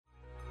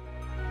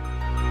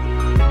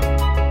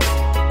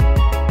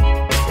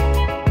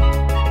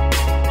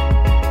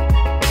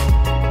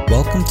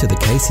to the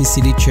Casey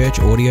City Church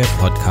audio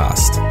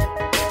podcast.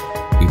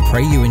 We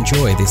pray you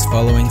enjoy this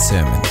following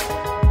sermon.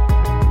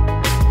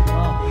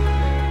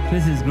 Oh,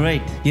 this is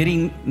great.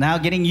 Getting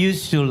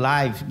used to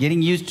live,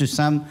 getting used to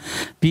some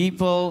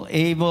people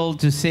able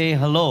to say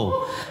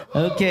hello.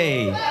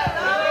 Okay.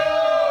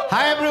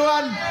 Hi,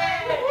 everyone.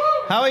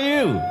 How are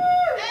you?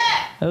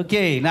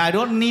 Okay, now I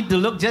don't need to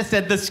look just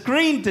at the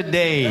screen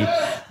today.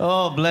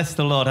 Oh, bless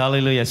the Lord.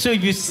 Hallelujah. So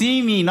if you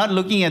see me not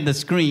looking at the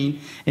screen,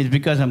 it's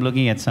because I'm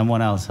looking at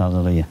someone else.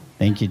 Hallelujah.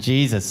 Thank you,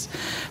 Jesus.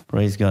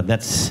 Praise God.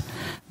 That's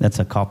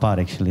a cop-out,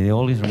 actually. They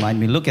always remind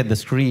me, look at the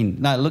screen.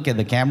 Now, look at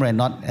the camera and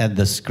not at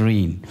the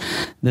screen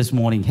this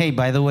morning. Hey,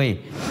 by the way,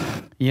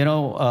 there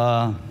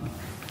are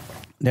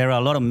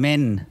a lot of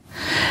men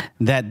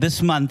that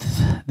this month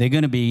they're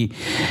going to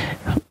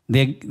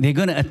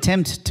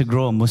attempt to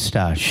grow a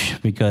mustache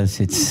because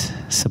it's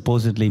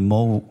supposedly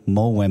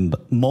Movember,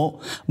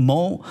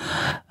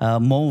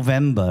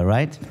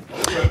 right?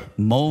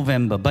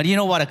 Movember. But you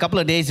know what? A couple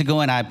of days ago,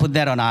 and I put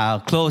that on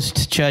our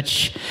closed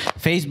church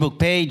Facebook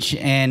page,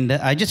 and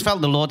I just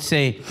felt the Lord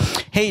say,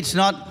 hey, it's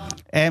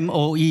not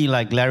M-O-E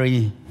like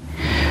Larry,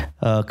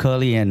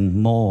 Curly and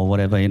Moe or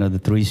whatever, the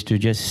Three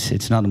Stooges.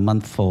 It's not a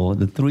month for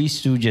the Three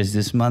Stooges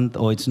this month,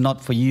 or it's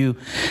not for you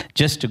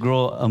just to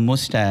grow a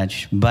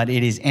mustache, but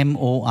it is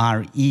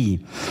M-O-R-E,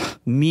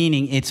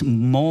 meaning it's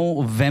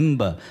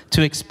Movember,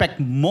 to expect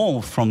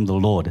more from the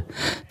Lord,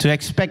 to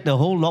expect a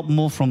whole lot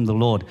more from the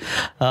Lord.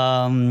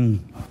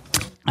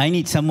 I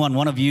need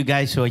one of you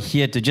guys who are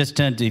here, to just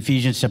turn to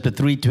Ephesians chapter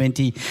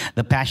 3:20,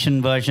 the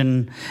Passion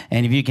Version.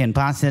 And if you can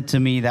pass that to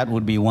me, that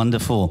would be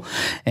wonderful.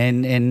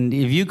 And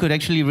if you could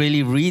actually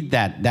really read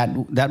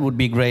that would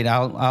be great.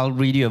 I'll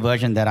read you a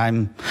version that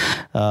I'm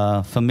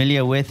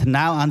familiar with.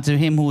 Now unto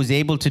him who is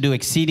able to do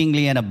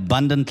exceedingly and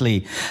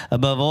abundantly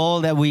above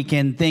all that we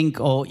can think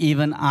or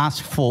even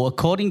ask for,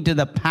 according to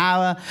the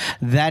power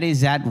that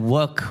is at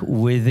work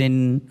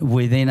within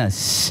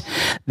us.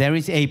 There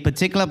is a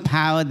particular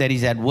power that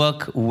is at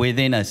work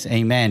within us.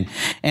 Amen.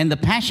 And the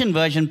Passion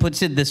Version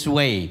puts it this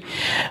way.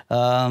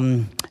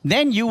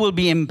 Then you will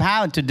be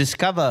empowered to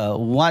discover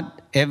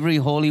what every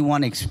Holy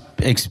One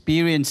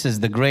experiences,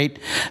 the great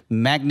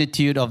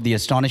magnitude of the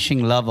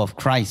astonishing love of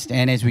Christ.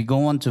 And as we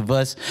go on to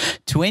verse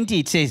 20,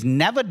 it says,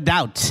 never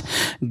doubt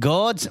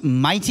God's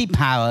mighty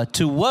power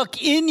to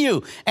work in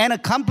you and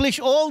accomplish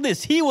all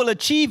this. He will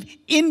achieve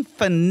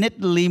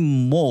infinitely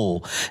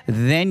more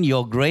than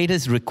your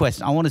greatest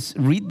request. I want to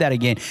read that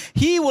again.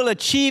 He will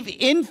achieve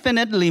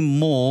infinitely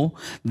more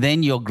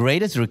than your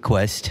greatest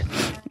request.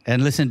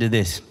 And listen to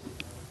this.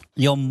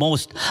 Your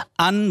most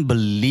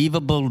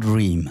unbelievable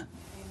dream,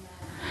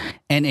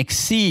 and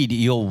exceed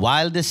your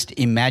wildest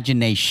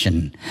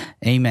imagination.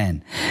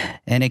 Amen.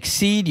 And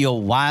exceed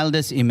your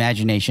wildest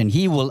imagination.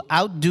 He will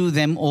outdo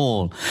them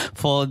all,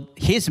 for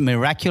his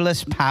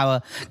miraculous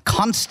power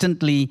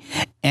constantly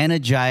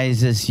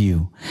energizes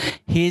you.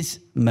 His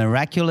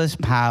miraculous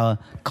power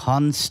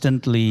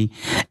constantly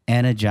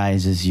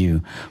energizes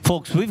you.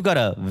 Folks, we've got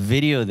a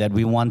video that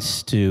we want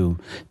to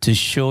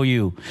show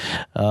you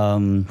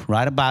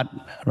right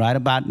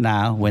about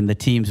now, when the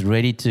team's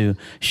ready to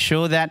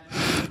show that.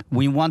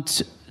 We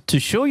want to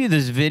show you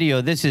this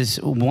video. This is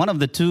one of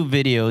the two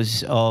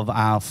videos of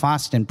our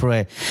fast and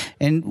prayer.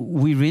 And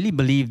we really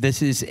believe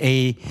this is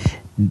a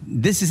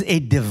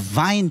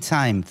divine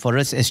time for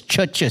us as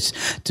churches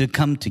to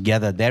come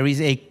together. There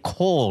is a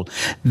call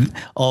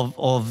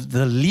of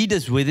the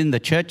leaders within the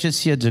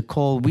churches here to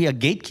call. We are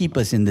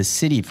gatekeepers in the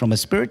city from a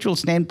spiritual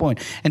standpoint.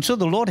 And so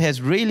the Lord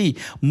has really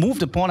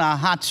moved upon our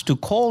hearts to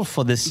call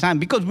for this time,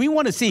 because we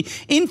want to see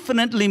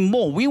infinitely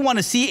more. We want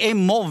to see a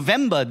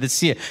Movember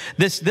this year,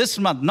 this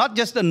month, not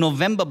just a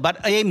November, but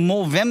a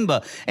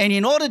Movember. And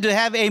in order to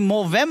have a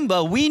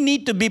Movember, we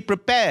need to be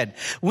prepared.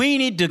 We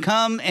need to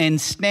come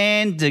and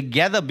stand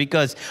together,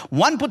 because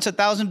one puts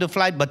 1,000 to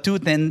flight, but two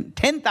then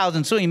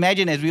 10,000. So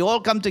imagine, as we all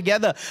come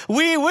together,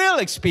 we will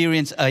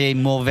experience a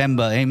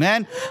Movember.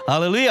 Amen.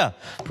 Hallelujah.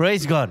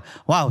 Praise God.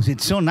 Wow,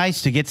 it's so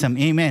nice to get some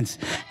amens.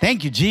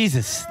 Thank you,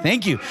 Jesus.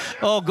 Thank you.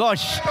 Oh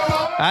gosh,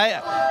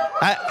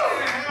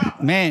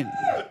 man.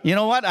 You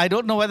know what? I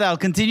don't know whether I'll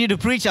continue to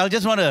preach. I'll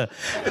just want to.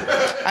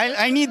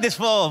 I need this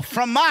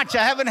from March.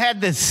 I haven't had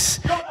this.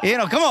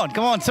 Come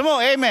on, some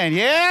more. Amen.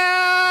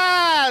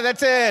 Yeah,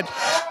 that's it.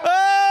 Oh.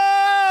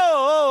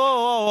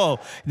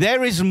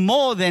 There is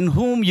more than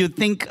whom you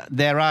think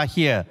there are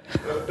here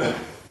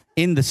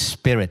in the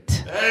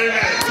spirit.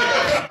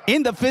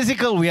 In the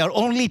physical, we are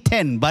only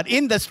 10, but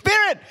in the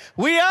spirit,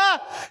 we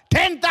are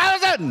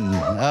 10,000.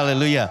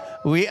 Hallelujah.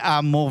 We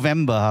are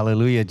Movember.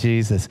 Hallelujah,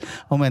 Jesus.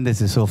 Oh man,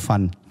 this is so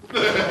fun.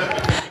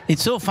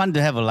 It's so fun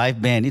to have a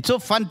live band. It's so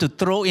fun to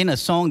throw in a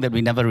song that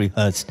we never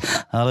rehearsed.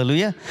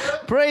 Hallelujah.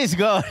 Praise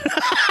God.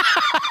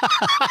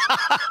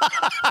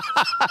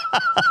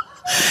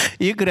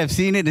 You could have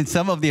seen it in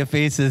some of their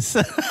faces.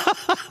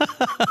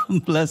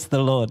 Bless the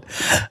Lord.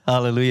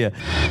 Hallelujah.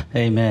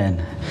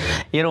 Amen.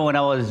 When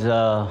I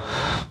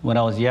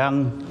was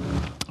young,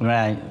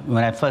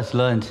 when I first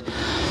learned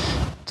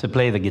to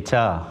play the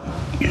guitar,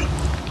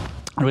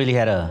 really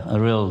had a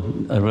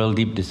real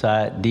deep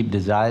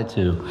desire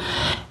to.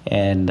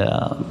 And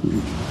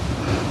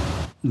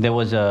there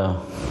was a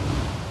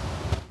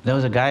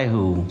guy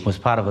who was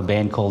part of a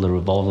band called the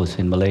Revolvers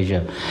in Malaysia,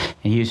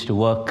 and he used to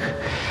work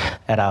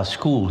at our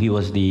school. He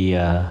was the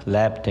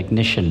lab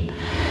technician.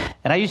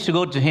 And I used to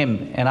go to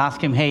him and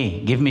ask him, hey,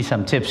 give me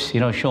some tips,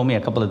 show me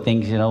a couple of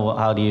things,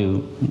 what do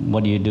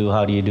you do,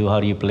 how do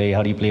you play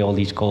all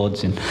these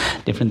chords and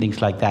different things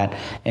like that.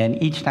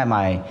 And each time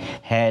I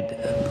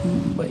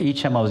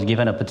was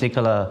given a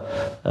particular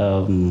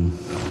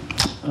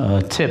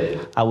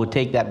tip, I would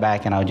take that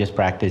back and I would just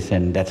practice,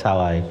 and that's how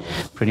I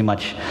pretty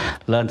much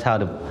learned how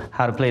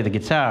to play the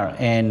guitar.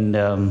 And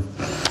I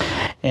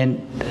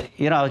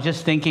was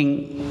just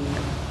thinking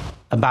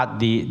about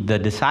the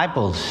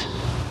disciples.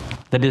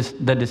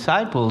 The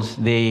disciples,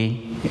 they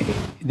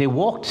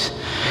walked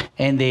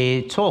and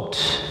they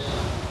talked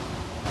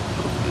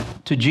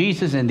to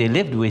Jesus and they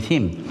lived with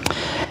him.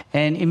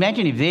 And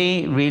imagine if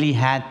they really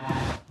had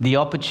the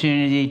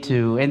opportunity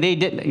to, and they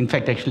did, in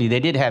fact, actually, they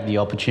did have the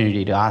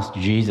opportunity to ask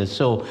Jesus.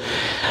 So,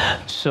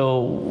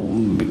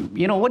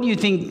 what do you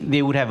think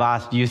they would have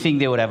asked? Do you think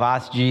they would have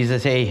asked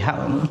Jesus, hey,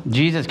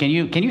 Jesus, can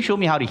you show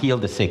me how to heal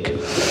the sick?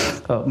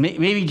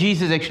 Maybe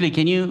Jesus, actually,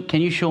 can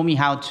you show me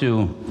how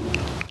to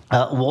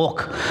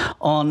walk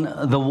on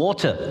the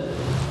water?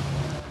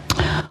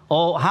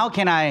 Or how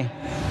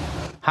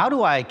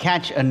do I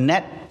catch a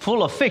net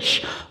full of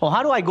fish? Or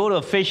how do I go to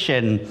a fish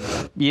and,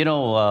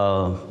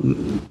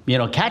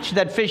 catch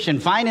that fish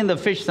and find in the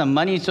fish some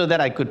money so that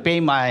I could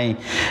pay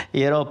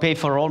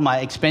for all my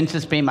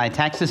expenses, pay my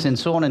taxes, and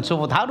so on and so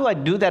forth? How do I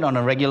do that on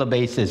a regular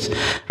basis,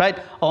 right?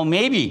 Or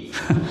maybe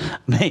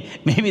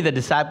the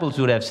disciples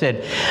would have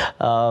said,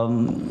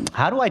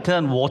 how do I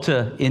turn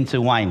water into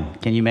wine?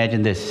 Can you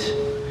imagine this?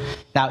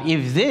 Now,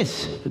 if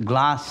this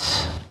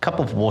cup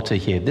of water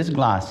here, this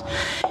glass,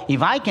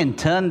 if I can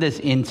turn this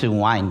into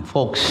wine,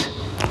 folks,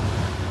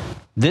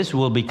 this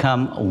will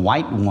become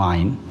white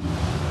wine,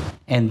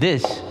 and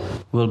this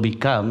will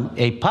become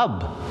a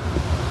pub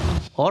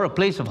or a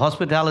place of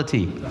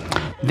hospitality.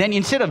 Then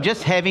instead of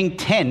just having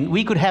 10,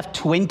 we could have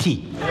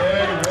 20.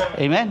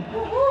 Amen?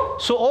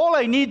 So all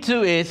I need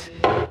to is,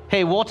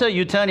 hey, water,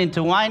 you turn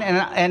into wine,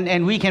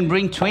 and we can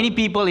bring 20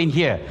 people in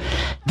here.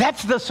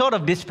 That's the sort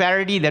of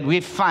disparity that we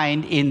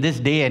find in this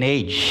day and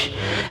age,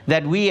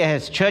 that we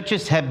as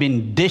churches have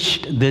been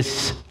dished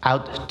this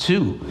out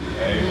to.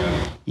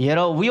 Amen.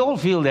 We all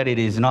feel that it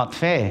is not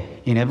fair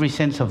in every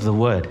sense of the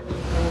word,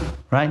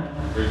 right?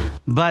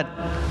 But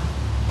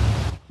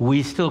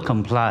we still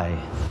comply.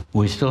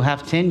 We still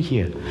have 10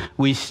 here.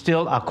 We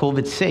still are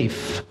COVID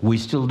safe. We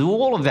still do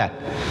all of that,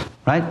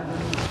 right?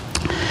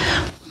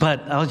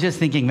 But I was just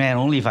thinking, man,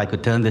 only if I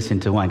could turn this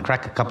into wine,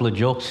 crack a couple of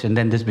jokes, and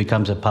then this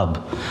becomes a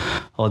pub,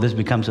 or this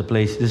becomes a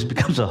place, this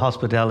becomes a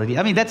hospitality.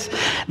 I mean, that's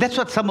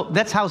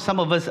how some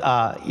of us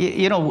are.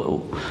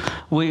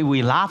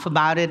 We laugh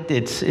about it.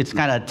 It's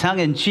kind of tongue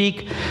in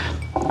cheek.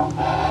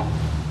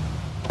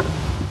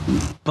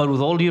 But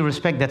with all due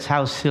respect, that's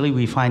how silly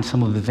we find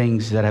some of the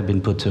things that have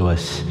been put to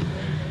us,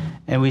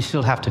 and we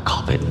still have to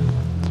cop it.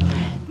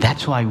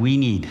 That's why we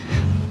need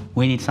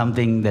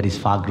something that is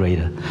far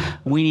greater.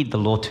 We need the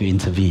Lord to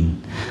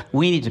intervene.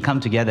 We need to come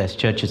together as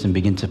churches and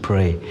begin to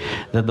pray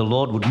that the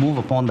Lord would move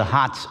upon the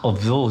hearts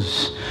of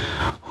those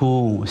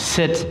who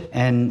sit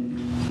and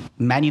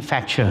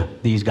manufacture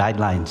these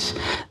guidelines,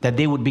 that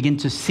they would begin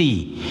to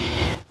see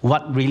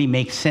what really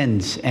makes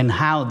sense and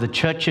how the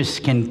churches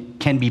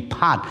can be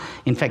part,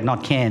 in fact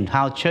not can,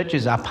 how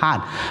churches are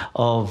part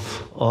of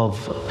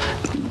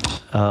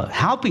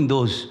helping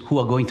those who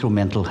are going through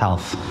mental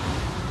health.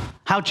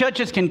 How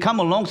churches can come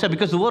alongside,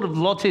 because the word of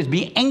the Lord says,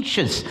 be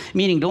anxious,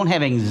 meaning don't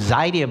have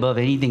anxiety above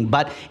anything,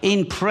 but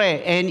in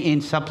prayer and in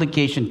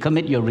supplication,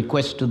 commit your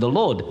requests to the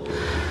Lord.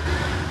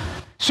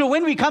 So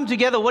when we come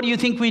together, what do you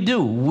think we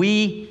do?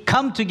 We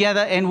come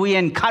together and we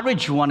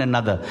encourage one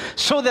another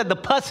so that the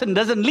person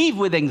doesn't leave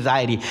with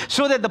anxiety,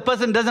 so that the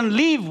person doesn't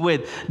leave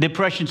with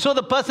depression, so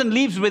the person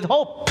leaves with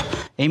hope.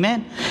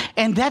 Amen?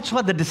 And that's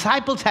what the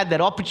disciples had, that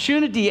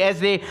opportunity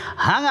as they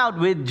hung out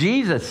with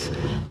Jesus.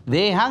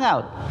 They hung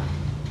out.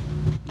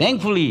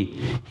 Thankfully,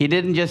 he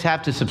didn't just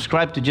have to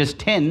subscribe to just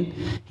 10.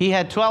 He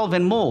had 12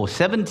 and more,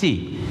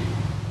 70,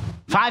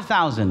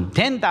 5,000,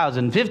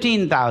 10,000,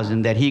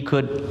 15,000 that he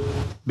could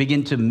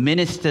begin to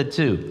minister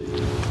to.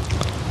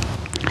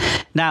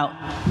 Now,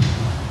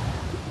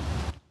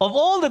 of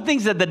all the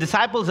things that the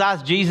disciples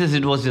asked Jesus,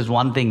 it was just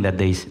one thing that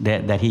they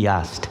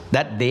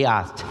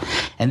asked.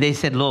 And they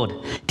said, Lord,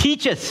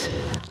 teach us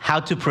how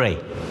to pray.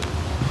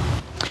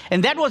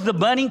 And that was the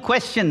burning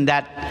question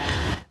that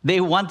they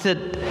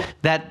wanted,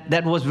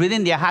 that was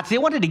within their hearts. They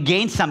wanted to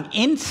gain some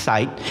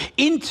insight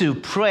into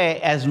prayer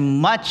as a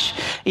much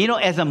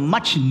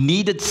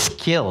needed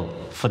skill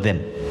for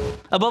them.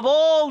 Above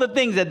all the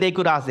things that they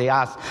could ask, they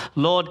asked,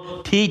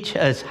 Lord, teach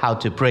us how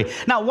to pray.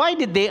 Now, why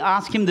did they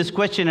ask him this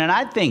question? And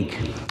I think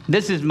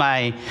this is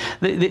I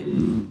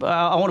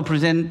want to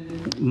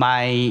present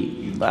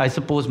my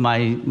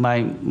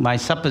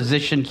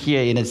supposition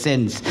here in a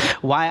sense,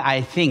 why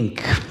I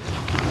think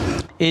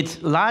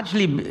it's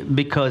largely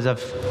because of,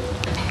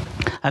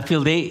 I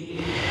feel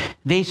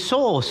they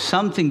saw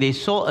something, they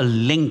saw a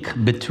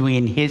link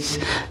between his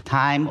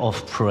time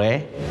of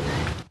prayer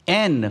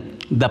and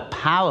the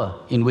power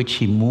in which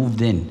he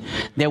moved in.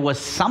 There was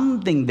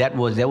something there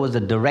was a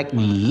direct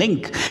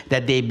link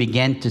that they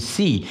began to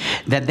see,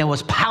 that there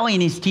was power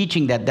in his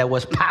teaching, that there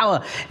was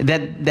power,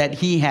 that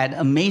he had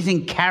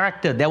amazing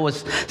character. There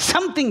was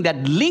something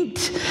that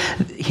linked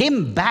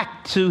him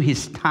back to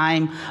his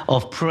time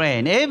of prayer.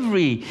 And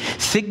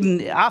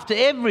after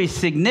every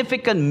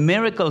significant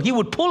miracle, he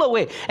would pull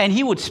away and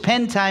he would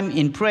spend time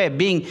in prayer,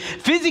 being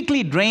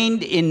physically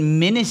drained in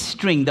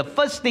ministering. The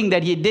first thing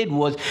that he did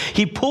was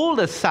he pulled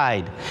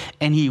aside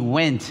and he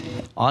went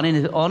on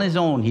his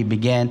own. He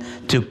began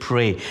to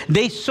pray.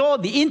 They saw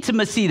the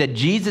intimacy that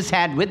Jesus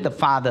had with the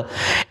Father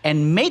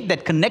and made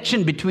that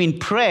connection between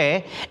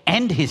prayer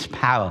and his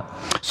power.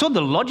 So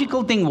the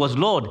logical thing was,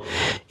 Lord,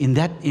 in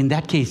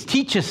that case,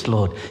 teach us,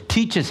 Lord,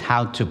 teach us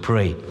how to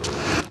pray.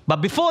 But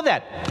before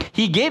that,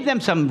 he gave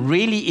them some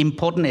really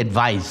important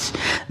advice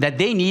that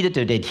they needed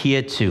to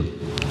adhere to.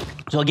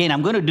 So again,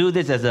 I'm going to do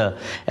this as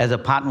a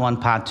part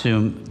 1, part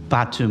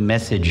 2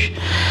 message.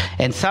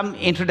 And some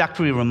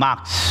introductory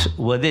remarks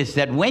were this,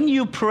 that when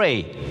you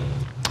pray,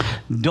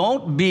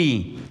 don't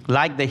be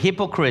like the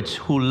hypocrites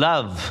who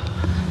love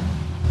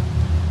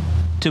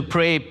to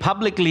pray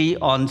publicly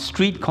on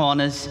street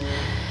corners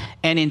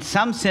and in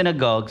some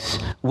synagogues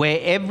where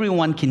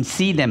everyone can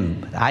see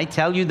them. I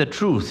tell you the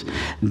truth,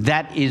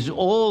 that is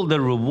all the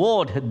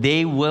reward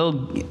they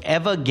will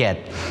ever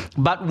get.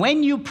 But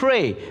when you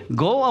pray,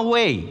 go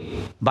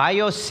away by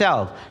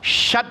yourself,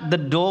 shut the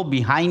door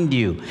behind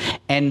you,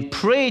 and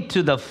pray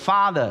to the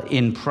Father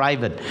in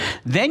private.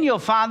 Then your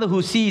Father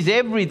who sees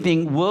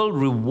everything will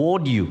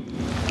reward you.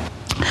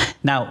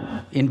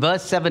 Now, in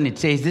verse 7 it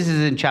says, this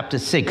is in chapter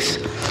 6.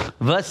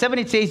 Verse 7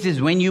 it says this,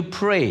 when you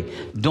pray,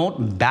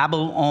 don't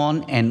babble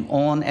on and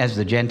on as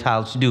the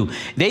Gentiles do.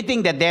 They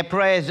think that their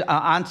prayers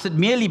are answered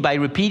merely by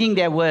repeating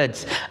their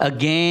words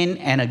again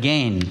and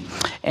again.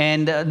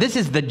 And this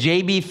is the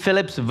J.B.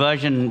 Phillips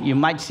version. You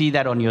might see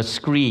that on your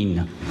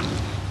screen.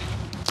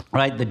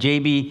 Right, the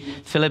J.B.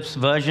 Phillips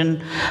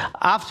version.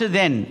 After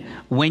then,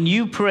 when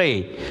you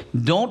pray,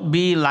 don't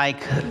be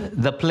like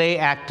the play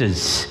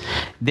actors.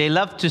 They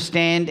love to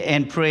stand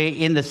and pray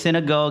in the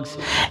synagogues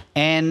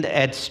and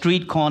at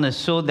street corners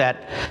so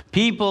that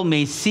people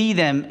may see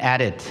them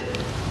at it.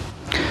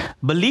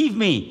 Believe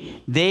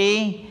me,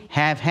 they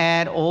have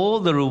had all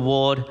the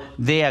reward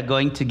they are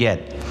going to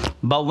get.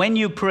 But when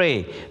you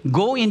pray,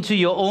 go into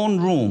your own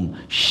room,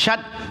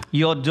 shut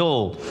your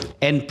door,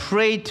 and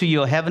pray to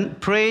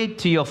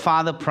your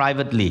Father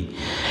privately.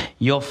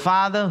 Your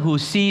Father who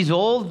sees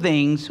all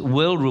things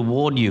will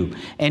reward you.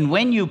 And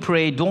when you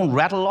pray, don't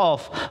rattle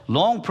off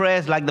long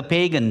prayers like the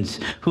pagans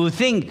who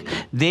think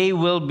they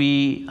will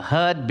be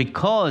heard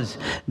because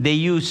they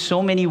use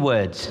so many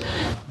words.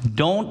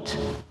 Don't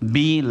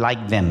be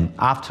like them.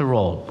 After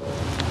all,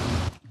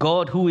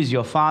 God, who is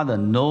your Father,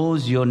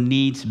 knows your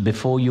needs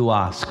before you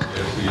ask.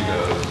 Yes, he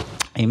does.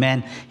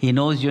 Amen. He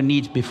knows your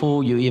needs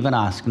before you even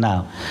ask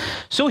now.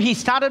 So he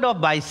started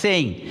off by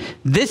saying,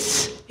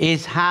 this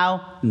is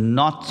how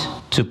not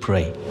to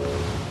pray.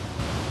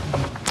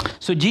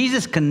 So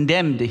Jesus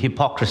condemned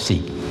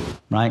hypocrisy,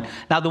 right?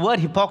 Now the word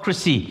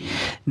hypocrisy,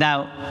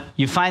 now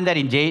you find that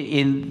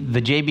in the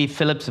J.B.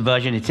 Phillips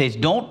version, it says,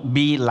 don't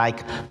be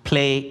like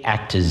play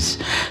actors.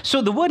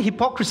 So the word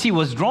hypocrisy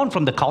was drawn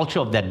from the culture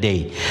of that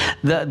day.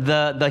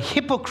 The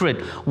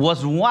hypocrite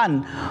was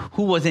one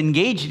who was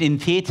engaged in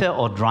theater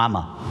or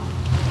drama.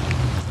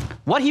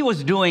 What he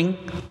was doing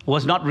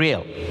was not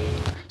real.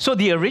 So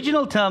the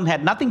original term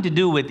had nothing to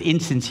do with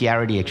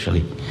insincerity,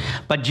 actually.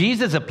 But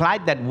Jesus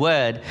applied that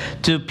word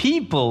to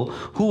people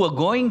who were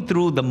going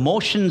through the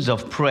motions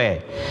of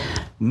prayer,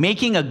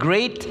 making a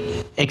great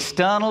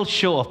external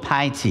show of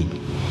piety,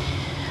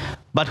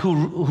 but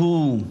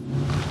whose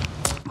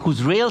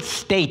real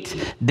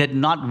state did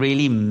not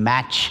really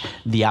match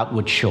the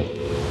outward show.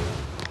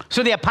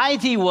 So their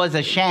piety was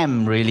a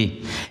sham,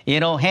 really.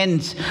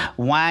 Hence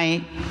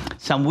why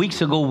some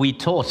weeks ago we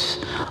taught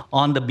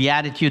on the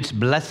Beatitudes,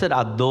 blessed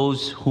are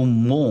those who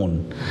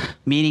mourn,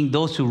 meaning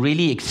those who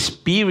really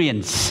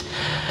experience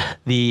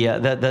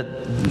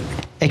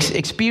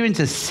experience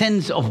a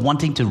sense of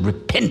wanting to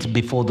repent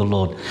before the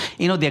Lord.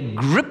 They're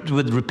gripped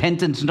with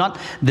repentance, not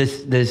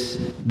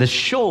the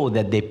show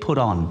that they put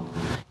on.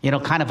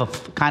 Kind of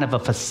a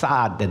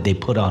facade that they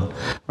put on,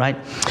 right?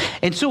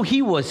 And so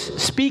he was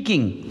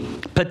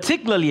speaking,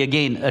 particularly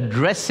again,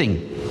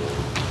 addressing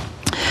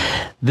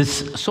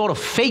this sort of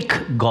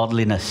fake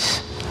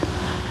godliness.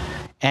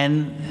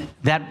 And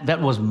that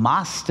was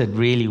mastered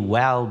really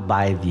well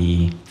by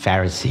the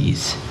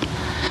Pharisees.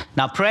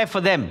 Now, prayer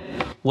for them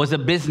was a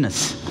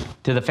business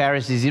to the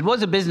Pharisees. It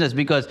was a business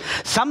because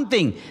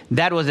something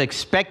that was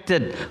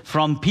expected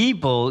from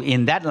people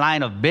in that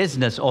line of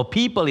business or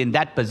people in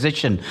that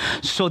position.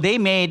 So they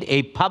made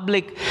a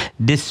public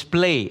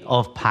display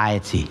of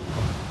piety.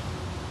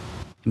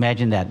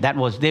 Imagine that.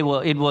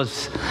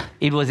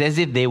 It was as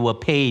if they were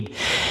paid.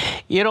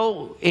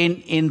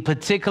 in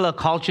particular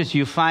cultures,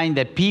 you find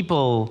that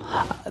people,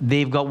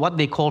 they've got what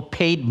they call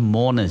paid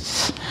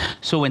mourners.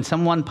 So when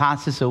someone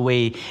passes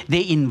away,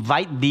 they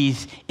invite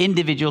these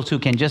individuals who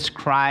can just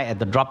cry at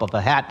the drop of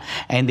a hat,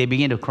 and they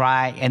begin to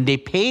cry, and they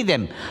pay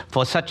them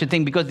for such a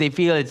thing because they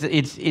feel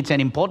it's an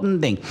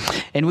important thing.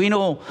 And we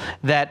know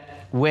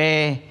that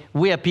where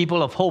we are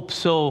people of hope,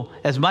 so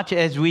as much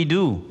as we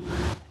do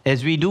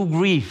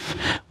grieve,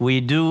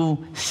 we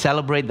do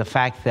celebrate the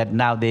fact that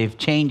now they've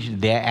changed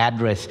their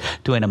address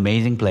to an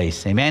amazing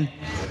place. Amen?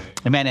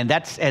 Amen. And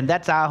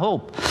that's our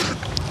hope.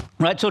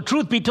 Right? So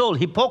truth be told,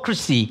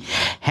 hypocrisy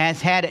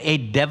has had a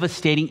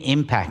devastating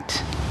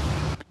impact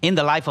in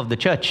the life of the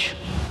church,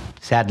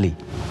 sadly.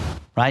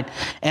 Right?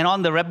 And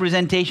on the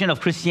representation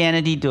of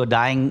Christianity to a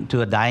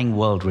dying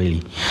world,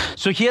 really.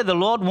 So here the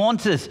Lord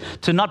wants us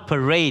to not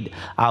parade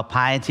our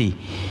piety.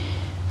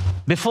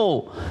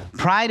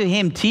 Prior to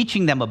him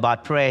teaching them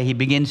about prayer, he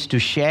begins to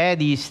share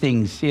these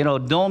things.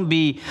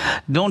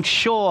 Don't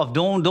show off.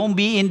 Don't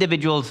be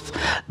individuals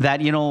that,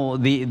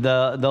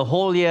 the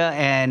holier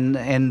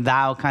and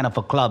thou kind of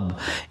a club.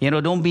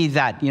 Don't be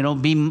that.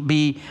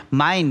 Be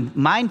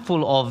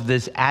mindful of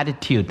this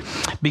attitude,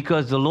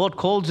 because the Lord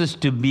calls us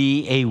to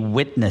be a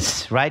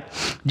witness, right?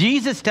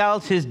 Jesus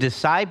tells his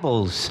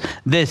disciples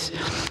this: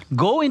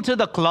 go into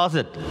the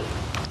closet,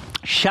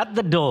 shut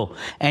the door,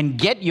 and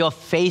get your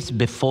face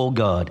before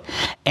God,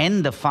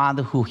 and the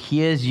Father who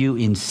hears you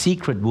in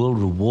secret will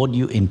reward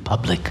you in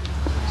public.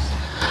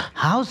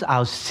 How's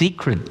our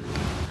secret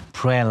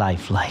prayer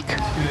life like?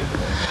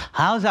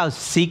 How's our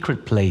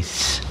secret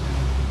place?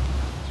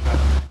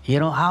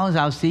 How's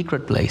our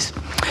secret place?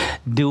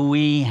 Do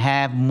we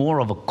have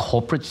more of a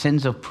corporate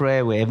sense of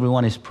prayer where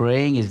everyone is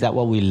praying? Is that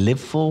what we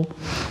live for?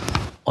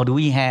 Or do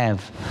we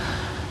have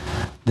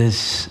the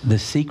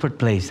secret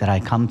place that I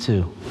come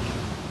to?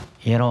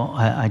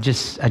 I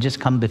just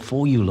come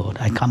before you, Lord.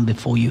 I come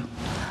before you.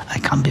 I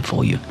come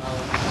before you.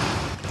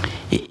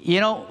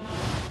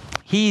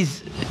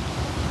 He's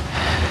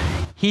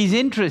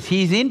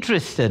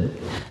interested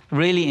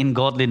really in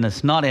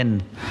godliness, not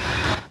in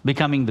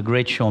becoming the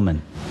great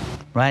showman,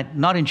 right?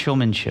 Not in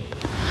showmanship.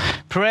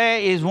 Prayer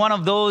is one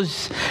of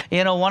those,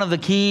 one of the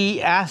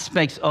key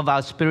aspects of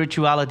our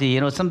spirituality.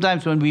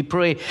 Sometimes when we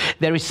pray,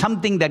 there is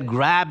something that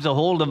grabs a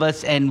hold of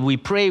us, and we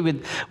pray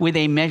with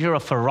a measure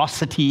of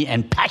ferocity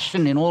and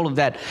passion and all of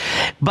that.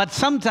 But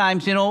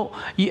sometimes,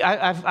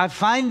 I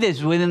find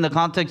this within the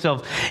context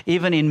of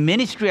even in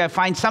ministry. I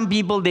find some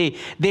people, they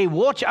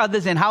watch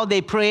others and how they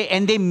pray,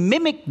 and they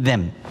mimic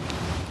them.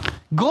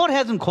 God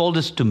hasn't called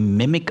us to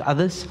mimic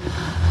others.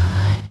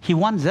 He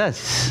wants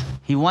us.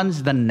 He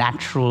wants the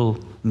natural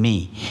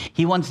me.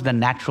 He wants the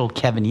natural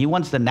Kevin. He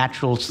wants the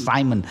natural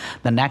Simon,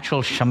 the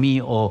natural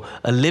Shami or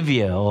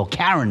Olivia or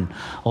Karen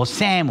or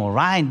Sam or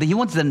Ryan. He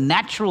wants the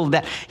natural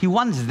that. He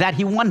wants that.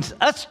 He wants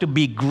us to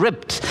be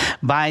gripped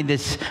by the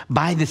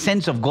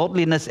sense of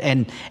godliness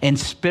and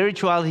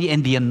spirituality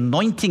and the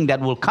anointing that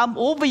will come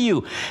over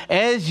you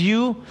as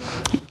you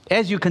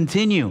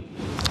continue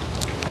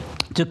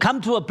to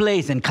come to a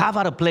place and carve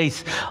out a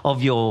place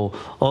of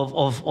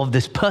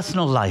this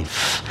personal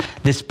life,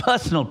 this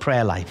personal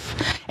prayer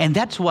life. And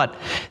that's what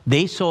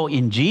they saw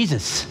in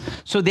Jesus.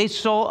 So they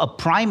saw a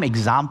prime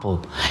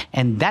example.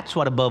 And that's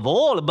what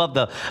above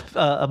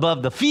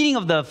the feeding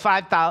of the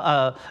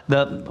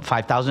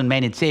 5,000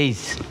 men, it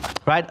says,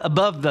 right?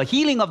 Above the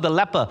healing of the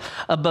leper,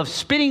 above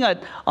spitting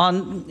it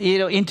on,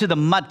 into the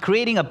mud,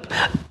 creating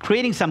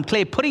some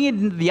clay, putting it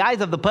in the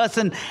eyes of the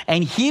person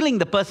and healing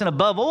the person,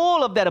 above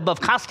all of that, above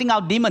casting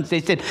out demons, they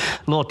said,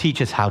 Lord,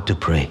 teach us how to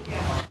pray.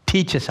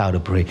 Teach us how to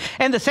pray.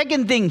 And the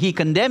second thing he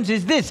condemns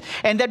is this: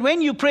 and that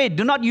when you pray,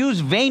 do not use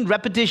vain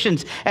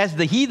repetitions as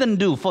the heathen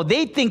do, for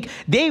they think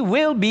they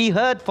will be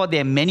heard for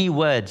their many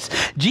words.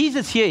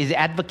 Jesus here is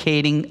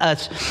advocating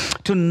us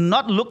to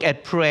not look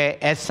at prayer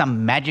as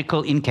some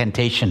magical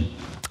incantation.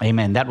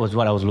 Amen. That was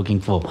what I was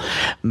looking for.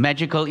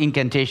 Magical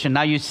incantation.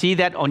 Now you see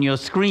that on your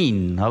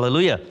screen.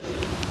 Hallelujah.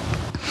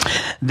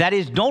 That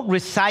is, don't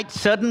recite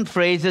certain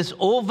phrases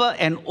over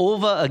and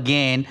over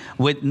again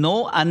with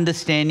no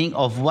understanding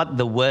of what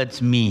the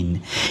words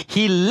mean.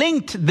 He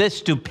linked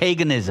this to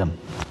paganism.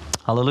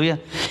 Hallelujah.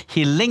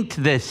 He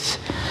linked this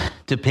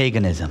to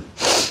paganism.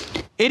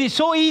 It is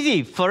so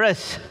easy for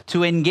us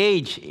to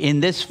engage in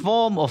this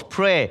form of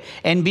prayer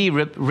and be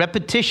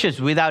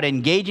repetitious without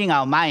engaging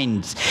our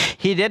minds.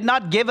 He did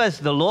not give us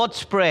the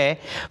Lord's Prayer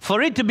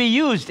for it to be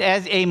used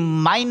as a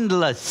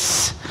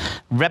mindless,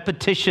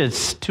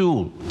 repetitious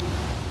tool,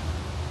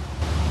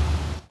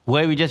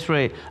 where we just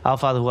pray, Our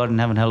Father who art in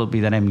heaven, hallowed be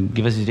thy name.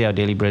 Give us this day our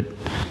daily bread.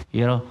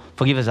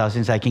 Forgive us our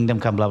sins, thy kingdom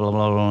come, blah, blah,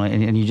 blah, blah.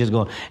 And you just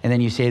go. And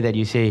then you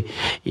say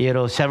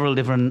several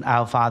different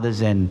Our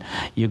Fathers, and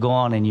you go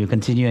on and you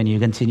continue and you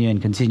continue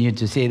and continue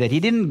to say that. He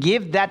didn't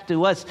give that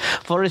to us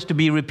for us to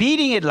be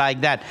repeating it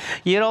like that.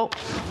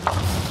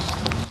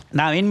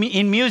 Now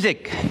in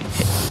music,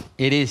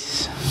 it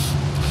is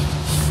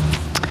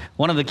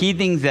one of the key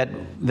things that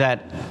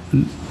that,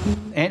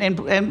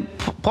 and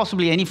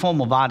possibly any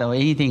form of art or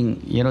anything,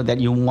 that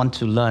you want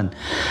to learn,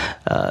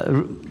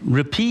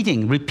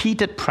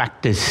 repeated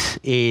practice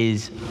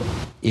is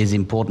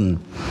important.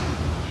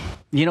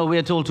 We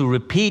are told to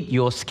repeat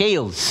your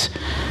scales,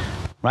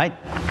 right?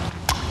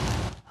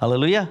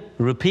 Hallelujah.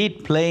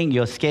 Repeat playing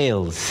your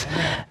scales.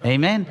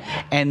 Amen.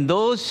 And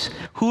those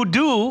who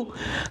do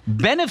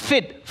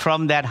benefit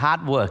from that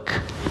hard work,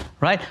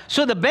 right?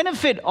 So the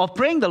benefit of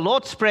praying the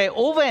Lord's Prayer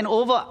over and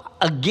over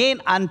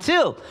again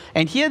until,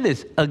 and hear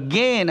this,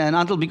 again and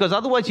until, because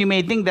otherwise you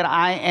may think that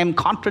I am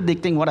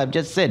contradicting what I've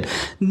just said.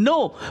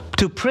 No,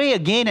 to pray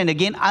again and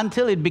again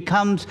until it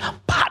becomes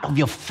part of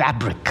your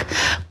fabric,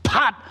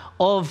 part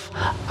of,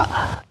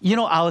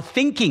 our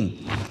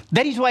thinking.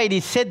 That is why it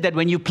is said that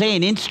when you play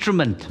an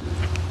instrument,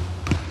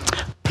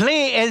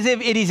 play as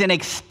if it is an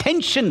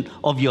extension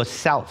of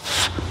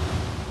yourself,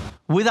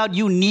 without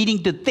you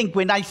needing to think.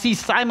 When I see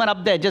Simon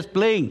up there just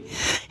playing,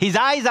 his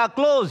eyes are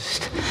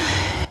closed,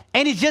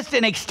 and it's just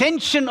an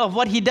extension of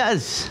what he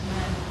does.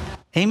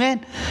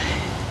 Amen?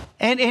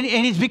 And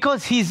it's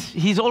because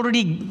he's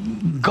already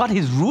got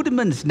his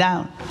rudiments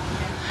down.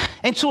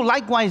 And so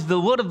likewise, the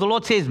word of the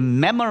Lord says,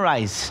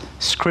 memorize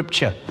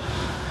Scripture.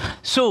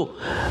 So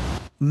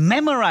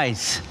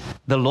memorize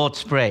the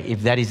Lord's Prayer,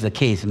 if that is the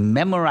case.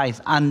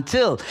 Memorize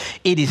until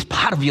it is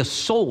part of your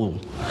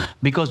soul,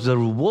 because the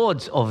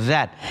rewards of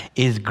that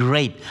is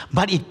great.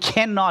 But it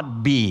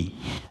cannot be,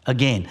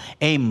 again,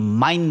 a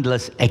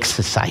mindless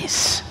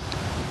exercise.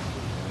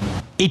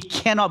 It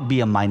cannot be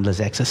a mindless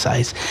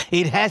exercise.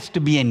 It has to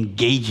be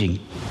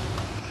engaging.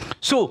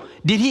 So,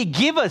 did he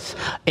give us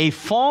a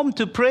form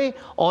to pray,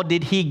 or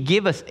did he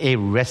give us a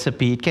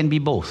recipe? It can be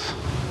both.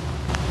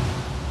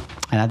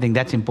 And I think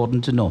that's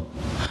important to know,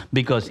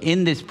 because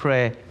in this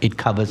prayer, it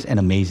covers an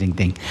amazing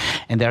thing.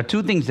 And there are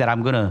two things that I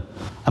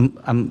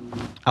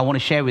want to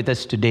share with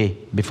us today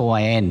before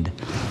I end.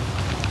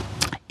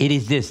 It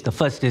is this. The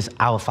first is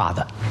Our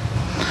Father.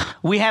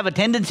 We have a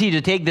tendency to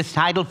take this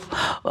title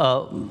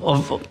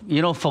for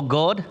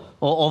God,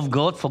 or of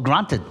God, for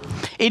granted.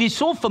 It is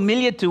so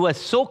familiar to us,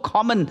 so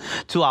common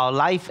to our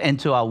life and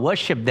to our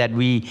worship, that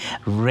we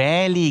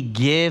rarely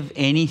give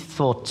any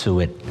thought to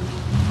it.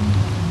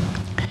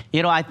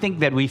 I think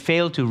that we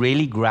fail to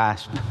really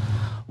grasp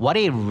what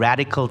a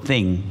radical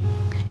thing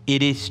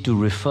it is to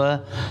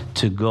refer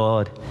to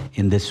God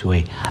in this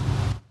way.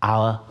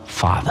 Our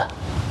Father.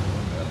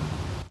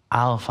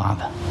 Our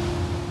Father.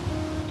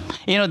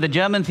 The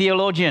German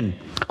theologian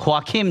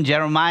Joachim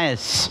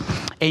Jeremias,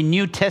 a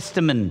New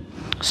Testament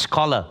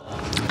scholar,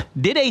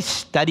 did a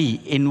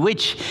study in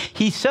which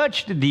he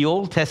searched the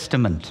Old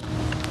Testament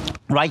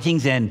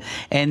writings and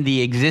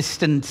the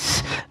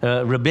existence,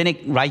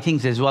 rabbinic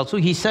writings as well. So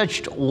he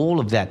searched all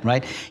of that,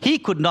 right? He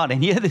could not,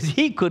 and hear this,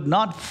 he could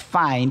not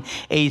find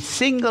a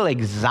single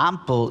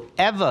example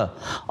ever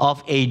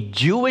of a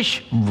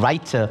Jewish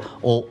writer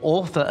or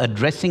author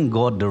addressing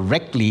God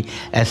directly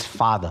as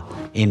Father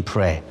in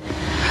prayer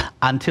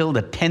until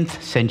the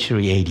 10th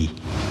century AD.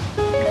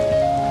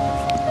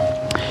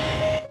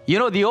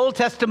 The Old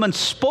Testament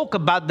spoke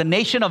about the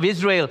nation of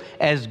Israel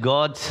as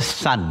God's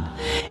son.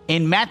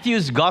 In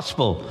Matthew's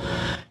Gospel,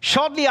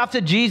 shortly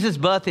after Jesus'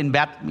 birth in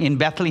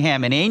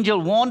Bethlehem, an angel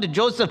warned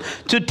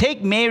Joseph to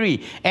take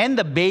Mary and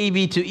the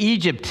baby to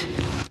Egypt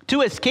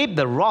to escape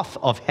the wrath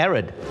of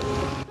Herod.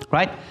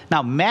 Right?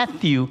 Now,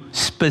 Matthew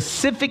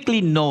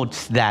specifically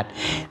notes that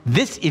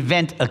this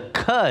event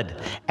occurred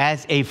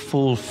as a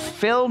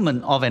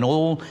fulfillment of an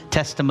Old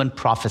Testament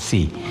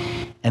prophecy.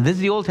 And this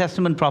is the Old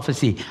Testament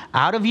prophecy.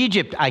 Out of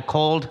Egypt I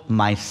called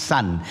my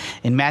son.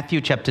 In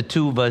Matthew chapter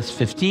 2, verse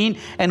 15,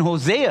 and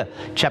Hosea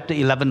chapter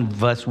 11,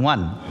 verse 1.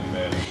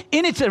 Amen.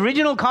 In its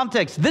original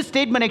context, this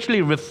statement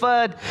actually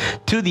referred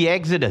to the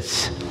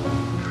Exodus,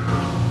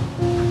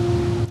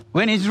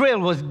 when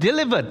Israel was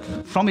delivered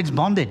from its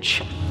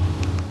bondage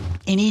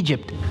in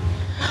Egypt.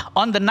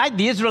 On the night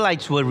the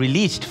Israelites were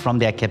released from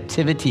their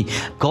captivity,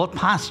 God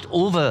passed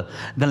over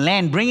the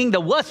land, bringing the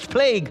worst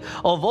plague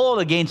of all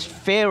against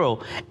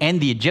Pharaoh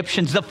and the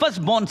Egyptians. The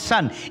firstborn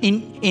son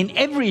in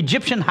every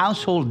Egyptian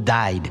household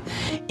died,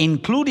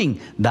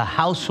 including the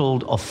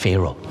household of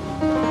Pharaoh.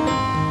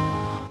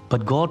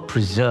 But God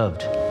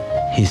preserved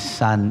his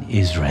son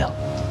Israel.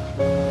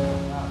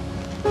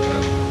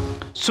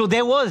 So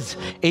there was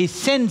a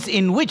sense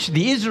in which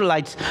the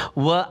Israelites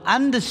were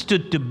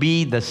understood to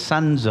be the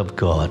sons of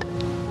God,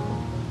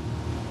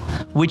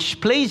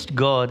 which placed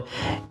God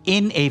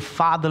in a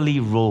fatherly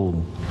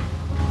role,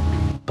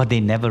 but they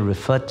never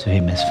referred to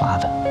him as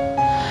Father.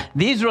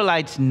 The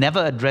Israelites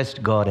never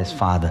addressed God as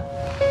Father.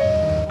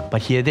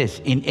 But hear this,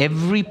 in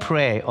every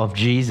prayer of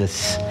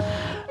Jesus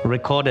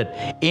recorded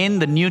in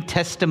the New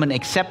Testament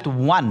except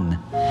one,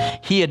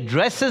 he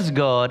addresses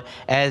God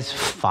as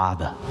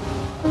Father.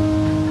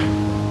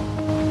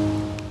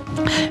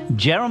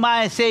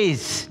 Jeremias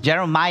says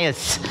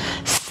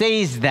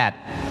that,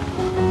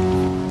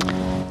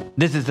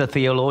 this is a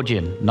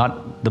theologian,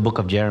 not the book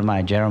of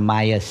Jeremiah,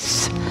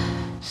 Jeremias.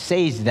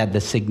 says that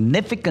the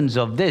significance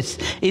of this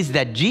is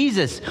that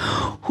Jesus,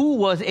 who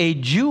was a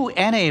Jew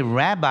and a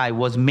rabbi,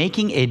 was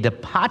making a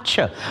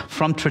departure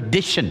from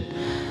tradition.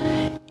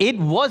 It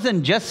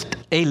wasn't just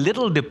a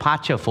little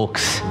departure,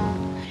 folks.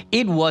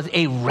 It was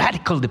a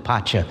radical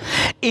departure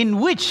in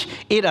which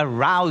it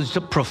aroused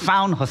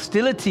profound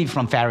hostility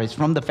from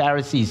the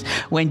Pharisees.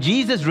 When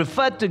Jesus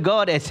referred to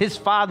God as his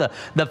Father,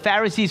 the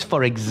Pharisees,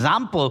 for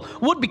example,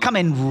 would become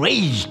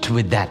enraged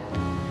with that.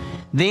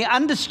 They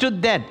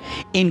understood that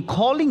in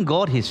calling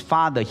God his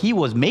Father, he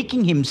was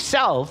making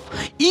himself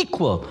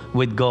equal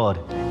with God,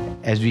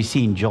 as we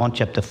see in John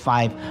chapter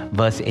 5,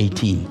 verse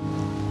 18.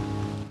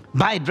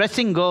 By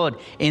addressing God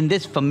in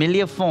this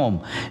familiar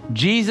form,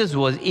 Jesus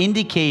was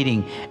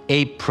indicating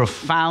a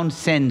profound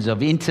sense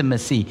of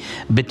intimacy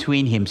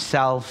between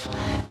himself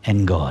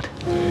and God,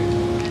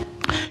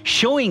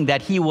 showing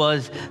that he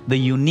was the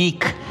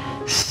unique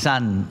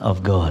Son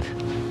of God.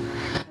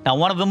 Now,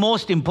 one of the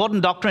most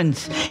important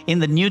doctrines in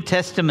the New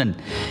Testament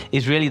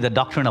is really the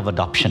doctrine of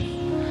adoption,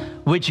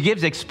 which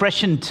gives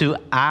expression to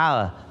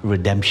our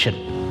redemption.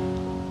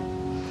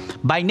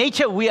 By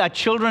nature, we are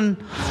children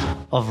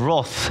of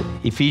wrath.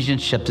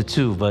 Ephesians chapter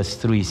 2, verse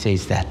 3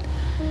 says that.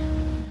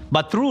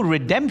 But through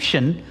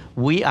redemption,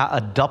 we are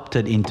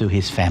adopted into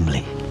his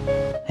family.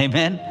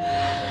 Amen.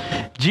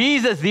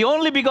 Jesus, the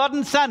only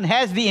begotten Son,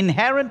 has the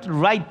inherent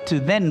right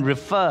to then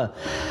refer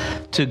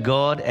to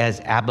God as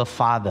Abba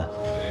Father.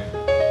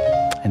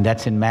 And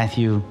that's in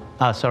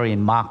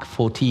Mark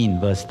 14,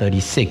 verse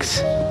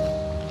 36.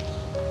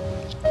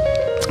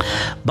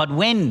 But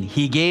when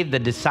he gave the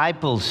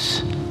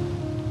disciples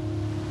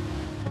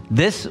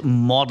this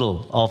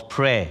model of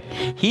prayer,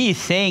 he is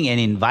saying and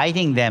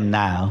inviting them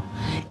now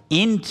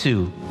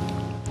into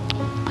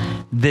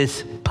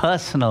this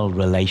personal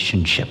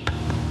relationship.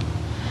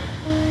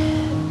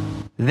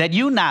 That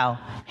you now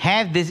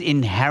have this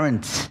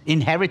inheritance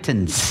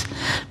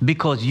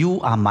because you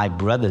are my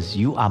brothers,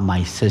 you are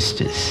my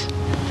sisters.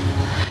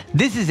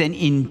 This is an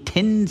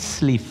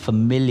intensely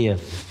familiar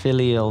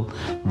filial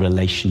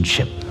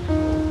relationship.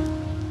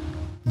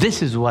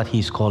 This is what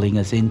he's calling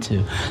us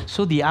into.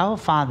 So the Our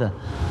Father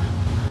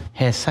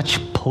has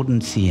such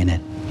potency in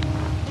it.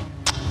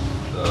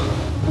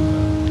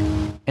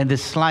 And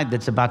this slide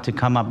that's about to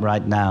come up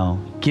right now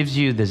gives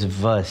you this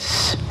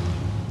verse.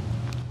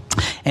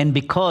 And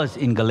because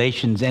in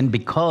Galatians, and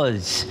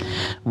because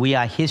we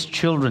are his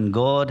children,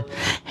 God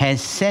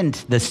has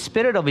sent the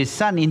Spirit of his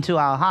Son into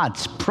our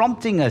hearts,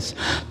 prompting us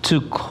to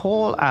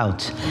call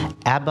out,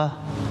 Abba,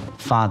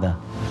 Father.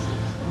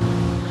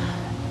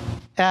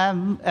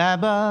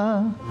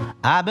 Abba,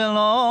 I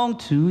belong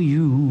to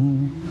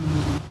you.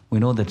 We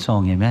know that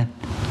song, amen?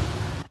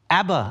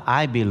 Abba,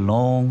 I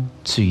belong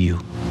to you.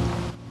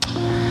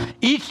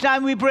 Each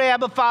time we pray,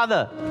 Abba,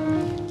 Father,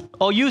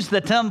 or use the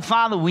term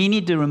Father, we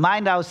need to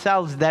remind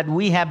ourselves that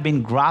we have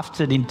been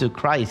grafted into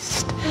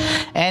Christ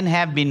and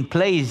have been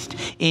placed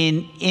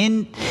in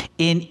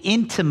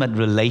intimate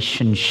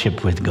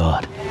relationship with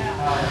God.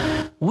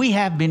 We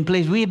have been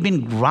placed, we have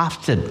been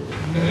grafted.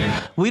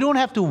 We don't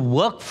have to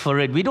work for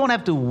it. We don't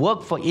have to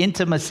work for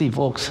intimacy,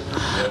 folks.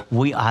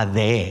 We are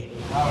there.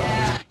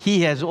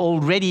 He has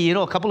already,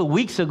 a couple of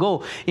weeks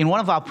ago in one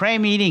of our prayer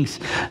meetings,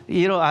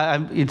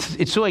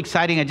 it's so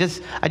exciting. I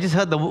just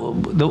heard the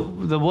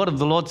word of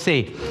the Lord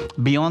say,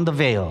 beyond the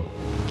veil.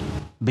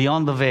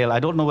 Beyond the veil. I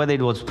don't know whether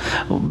it was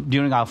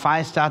during our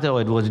fire starter or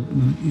it was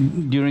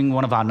during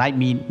one of our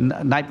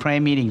night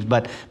prayer meetings,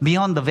 but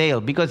beyond the veil,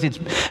 because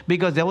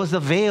there was a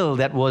veil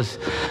that was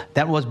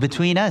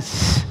between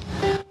us.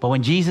 But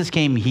when Jesus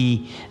came,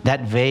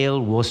 that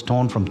veil was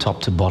torn from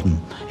top to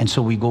bottom. And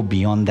so we go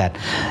beyond that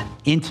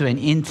into an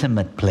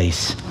intimate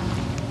place.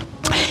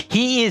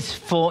 He is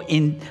for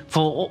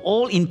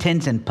all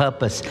intents and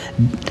purpose,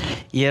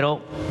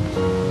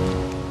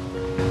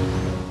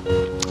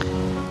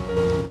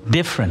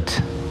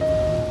 different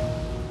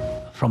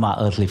from our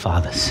earthly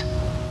fathers.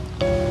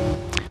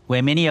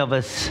 Where many of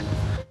us,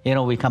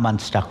 we come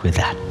unstuck with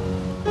that.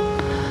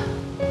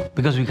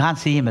 Because we can't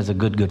see him as a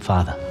good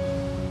father.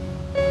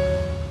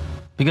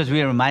 Because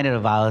we are reminded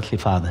of our earthly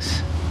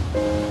fathers.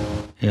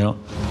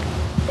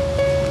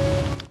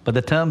 But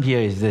the term here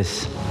is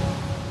this.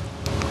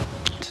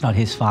 It's not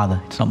his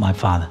father. It's not my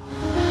father.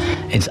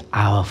 It's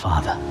our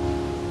Father.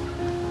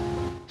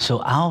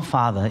 So our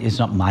Father is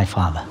not my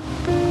Father.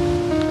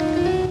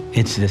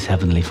 It's this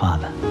Heavenly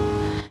Father.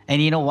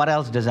 And you know what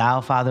else does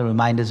our Father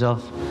remind us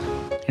of?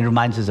 It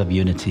reminds us of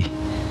unity,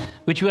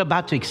 which we're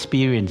about to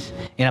experience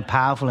in a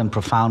powerful and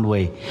profound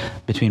way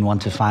between 1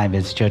 to 5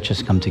 as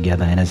churches come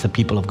together and as the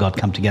people of God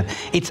come together.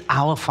 It's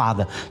our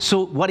Father.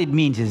 So what it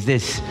means is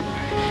this,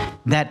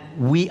 that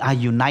we are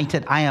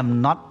united. I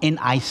am not in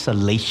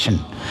isolation.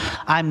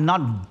 I'm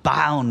not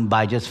bound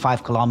by just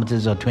 5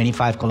 kilometers or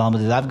 25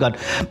 kilometers. I've got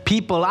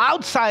people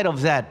outside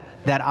of that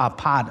are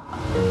part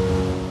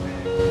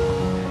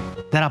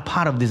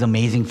of this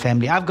amazing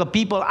family. I've got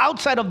people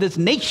outside of this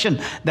nation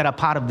that are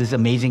part of this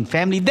amazing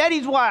family. That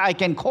is why I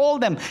can call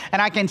them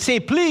and I can say,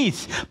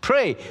 please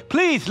pray.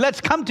 Please, let's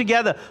come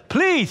together.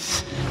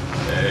 Please,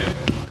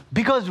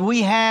 Because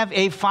we have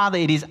a Father.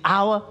 It is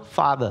our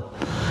Father.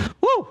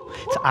 Woo!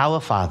 It's our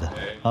Father.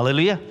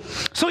 Hallelujah.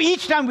 So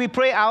each time we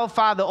pray our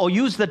Father or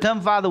use the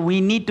term Father,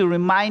 we need to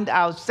remind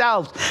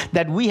ourselves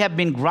that we have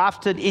been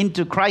grafted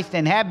into Christ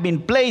and have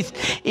been placed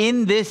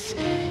in this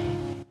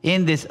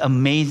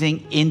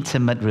amazing,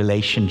 intimate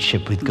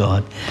relationship with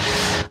God.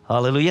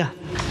 Hallelujah.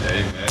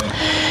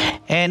 Amen.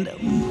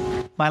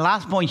 And my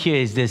last point here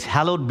is this: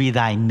 hallowed be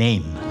thy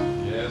name.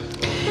 Yes.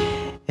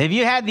 Have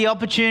you had the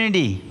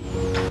opportunity,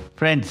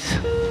 friends,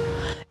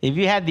 if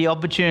you had the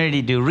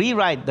opportunity to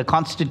rewrite the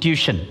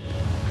Constitution,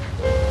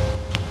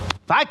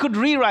 if I could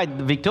rewrite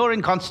the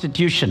Victorian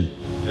Constitution,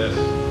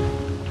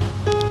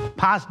 Yes.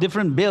 pass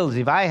different bills,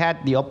 if I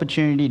had the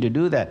opportunity to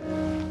do that,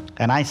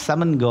 and I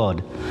summon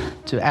God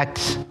to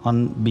act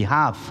on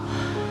behalf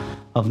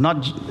of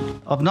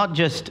not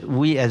just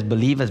we as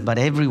believers, but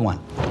everyone,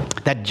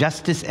 that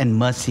justice and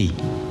mercy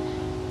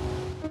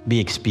be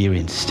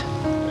experienced.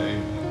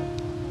 Amen.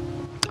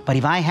 But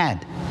if I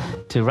had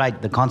to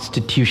write the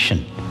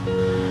Constitution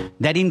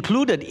that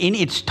included in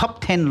its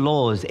top 10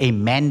 laws a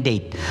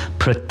mandate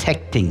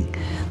protecting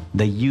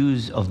the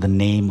use of the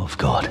name of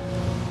God.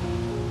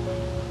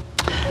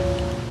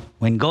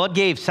 When God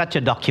gave such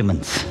a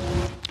document,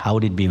 how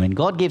would it be? When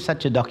God gave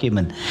such a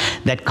document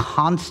that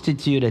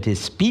constituted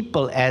his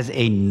people as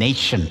a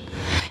nation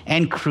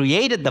and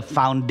created the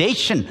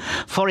foundation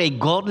for a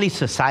godly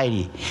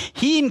society,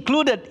 he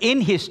included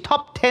in his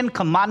top 10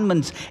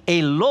 commandments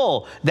a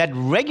law that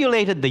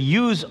regulated the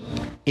use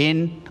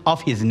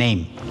of his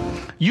name.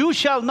 You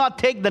shall not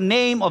take the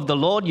name of the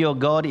Lord your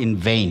God in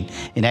vain,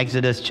 in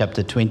Exodus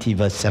chapter 20,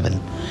 verse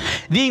 7.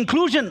 The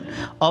inclusion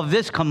of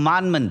this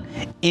commandment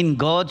in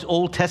God's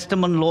Old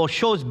Testament law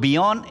shows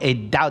beyond a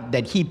doubt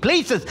that he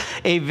places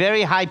a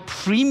very high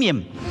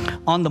premium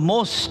on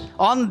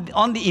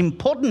the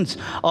importance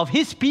of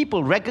his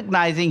people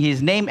recognizing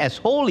his name as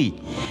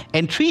holy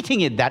and treating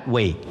it that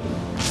way.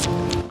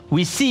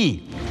 We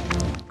see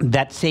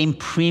that same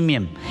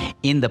premium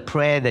in the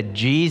prayer that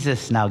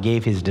Jesus now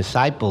gave his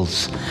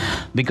disciples,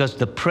 because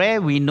the prayer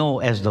we know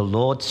as the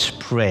Lord's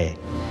Prayer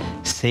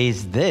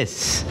says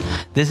this.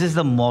 This is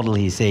the model.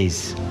 He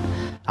says,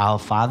 Our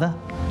Father,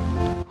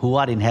 who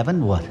art in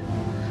heaven, what?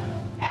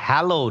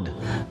 Hallowed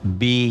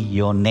be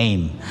your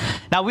name.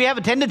 Now we have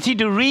a tendency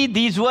to read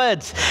these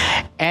words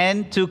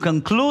and to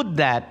conclude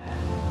that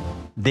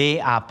they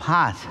are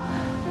part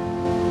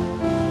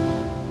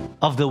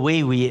of the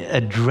way we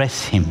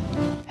address him.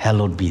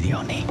 Hallowed be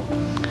your name.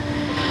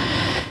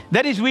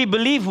 That is, we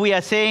believe we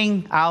are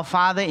saying, Our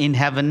Father in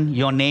heaven,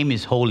 your name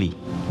is holy.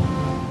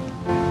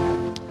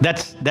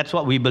 That's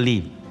what we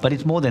believe. But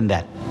it's more than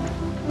that.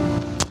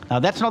 Now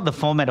that's not the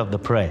format of the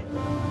prayer.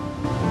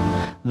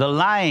 The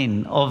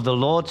line of the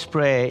Lord's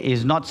Prayer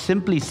is not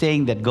simply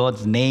saying that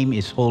God's name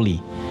is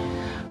holy.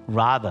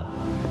 Rather,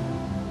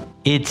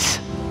 it's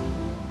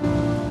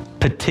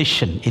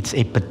petition. It's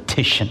a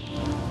petition.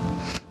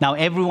 Now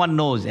everyone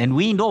knows, and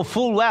we know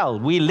full well,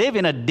 we live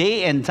in a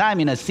day and time,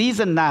 in a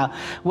season now,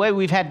 where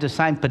we've had to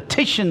sign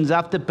petitions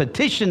after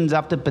petitions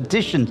after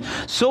petitions.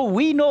 So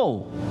we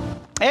know,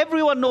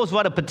 everyone knows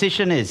what a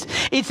petition is.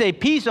 It's a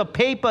piece of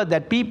paper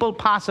that people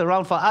pass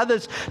around for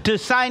others to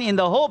sign in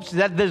the hopes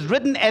that this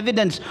written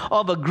evidence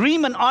of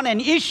agreement on an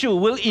issue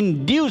will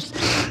induce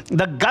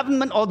the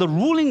government or the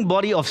ruling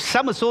body of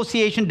some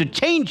association to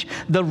change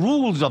the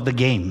rules of the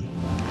game.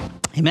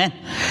 Amen.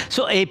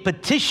 So a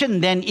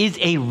petition then is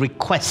a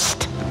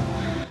request.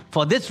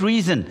 For this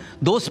reason,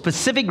 those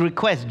specific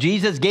requests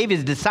Jesus gave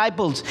his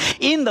disciples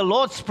in the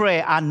Lord's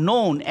Prayer are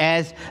known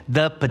as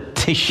the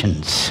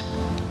petitions.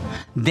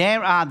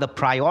 There are the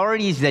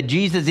priorities that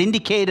Jesus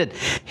indicated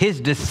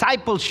his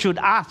disciples should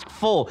ask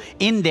for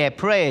in their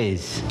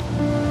prayers.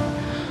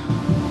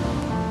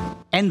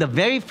 And the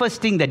very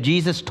first thing that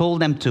Jesus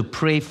told them to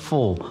pray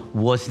for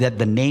was that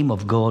the name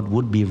of God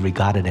would be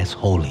regarded as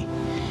holy.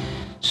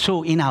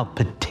 So in our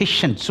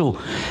petition,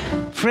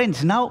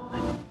 friends, now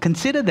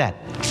consider that.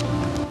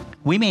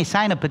 We may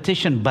sign a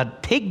petition,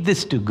 but take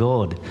this to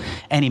God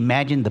and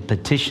imagine the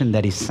petition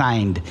that is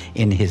signed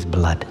in his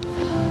blood,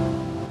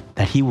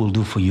 that he will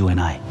do for you and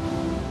I.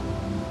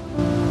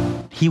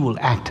 He will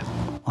act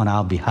on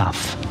our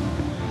behalf.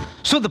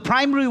 So the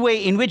primary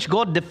way in which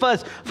God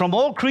differs from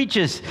all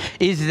creatures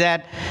is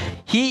that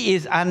he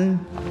is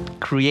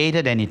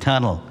uncreated and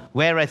eternal,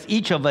 whereas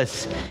each of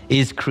us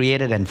is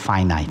created and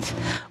finite.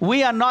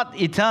 We are not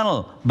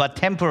eternal, but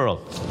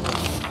temporal.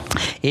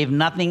 If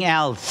nothing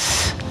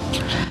else,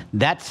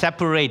 that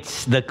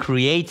separates the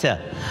creator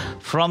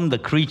from the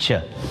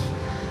creature.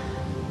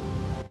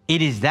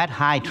 It is that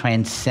high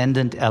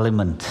transcendent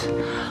element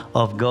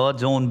of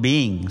God's own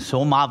being,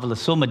 so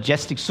marvelous, so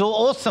majestic, so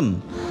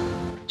awesome,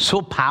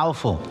 so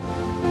powerful,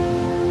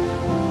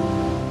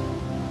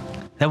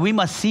 that we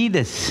must see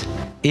this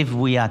if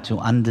we are to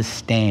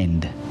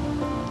understand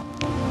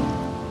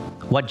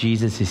what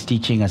Jesus is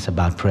teaching us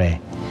about prayer.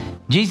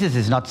 Jesus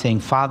is not saying,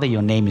 Father,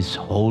 your name is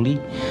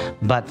holy,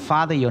 but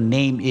Father, your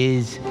name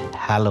is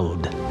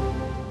hallowed.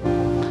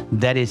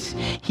 That is,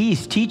 he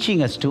is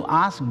teaching us to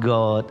ask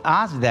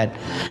that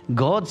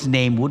God's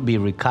name would be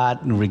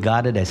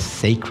regarded as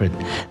sacred,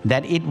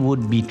 that it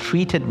would be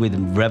treated with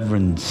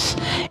reverence,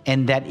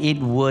 and that it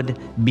would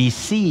be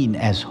seen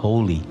as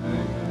holy.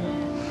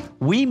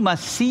 We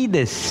must see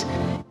this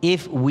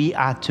if we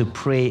are to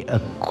pray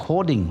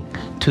according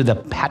to the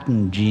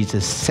pattern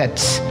Jesus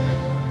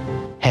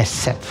has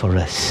set for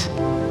us.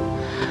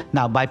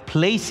 Now, by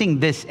placing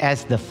this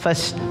as the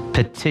first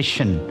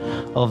petition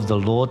of the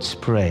Lord's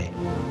Prayer,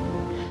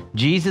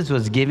 Jesus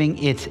was giving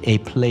it a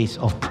place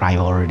of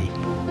priority.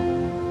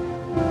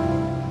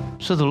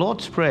 So the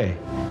Lord's Prayer,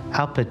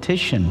 our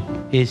petition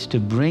is to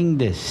bring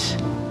this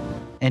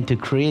and to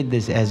create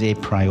this as a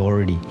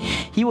priority.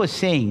 He was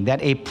saying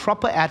that a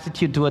proper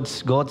attitude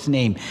towards God's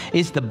name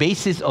is the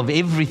basis of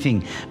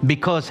everything,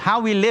 because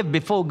how we live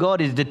before God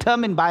is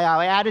determined by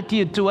our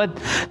attitude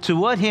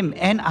toward Him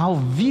and our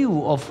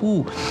view of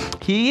who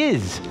He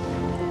is.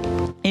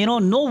 You know,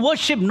 no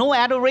worship, no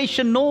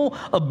adoration, no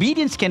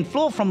obedience can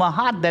flow from a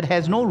heart that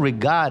has no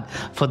regard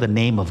for the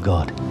name of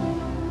God.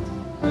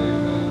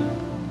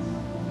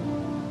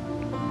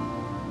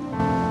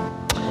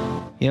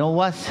 You know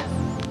what?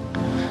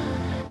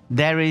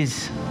 There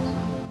is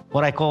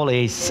what I call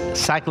a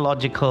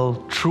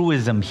psychological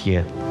truism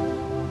here.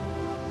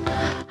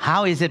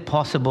 How is it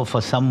possible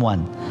for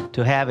someone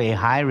to have a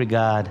high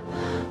regard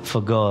for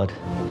God,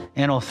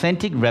 an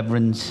authentic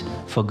reverence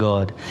for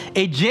God,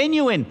 a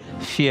genuine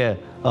fear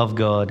of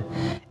God,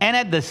 and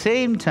at the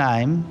same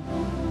time,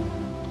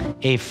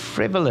 a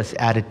frivolous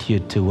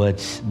attitude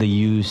towards the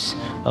use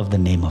of the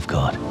name of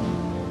God?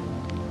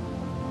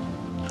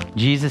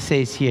 Jesus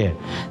says here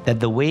that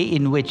the way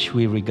in which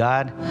we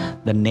regard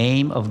the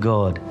name of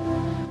God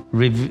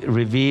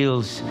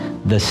reveals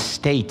the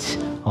state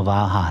of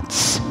our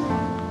hearts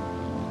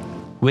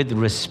with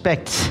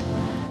respect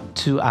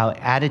to our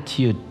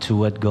attitude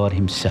toward God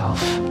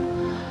Himself.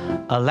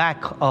 A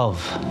lack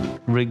of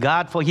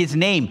regard for His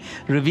name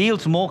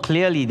reveals more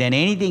clearly than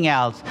anything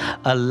else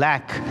a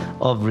lack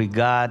of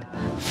regard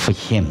for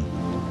Him.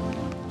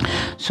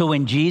 So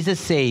when Jesus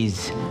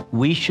says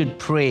we should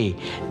pray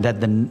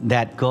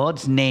that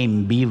God's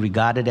name be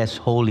regarded as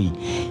holy,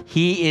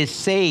 He is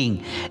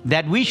saying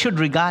that we should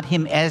regard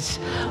Him as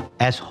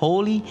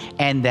holy,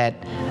 and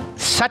that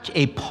such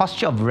a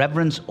posture of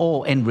reverence,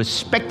 awe, and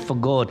respect for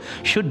God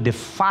should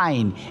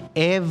define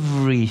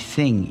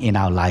everything in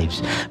our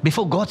lives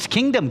before God's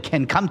kingdom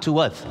can come to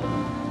earth.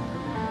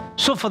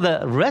 So for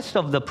the rest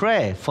of the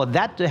prayer, for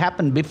that to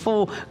happen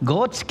before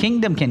God's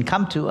kingdom can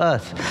come to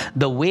earth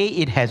the way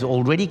it has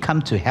already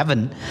come to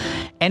heaven,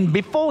 and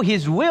before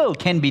His will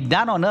can be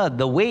done on earth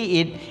the way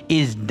it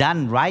is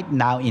done right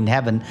now in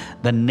heaven,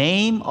 the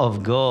name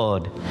of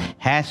God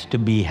has to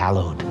be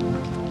hallowed.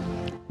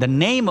 The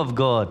name of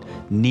God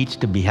needs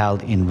to be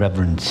held in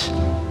reverence.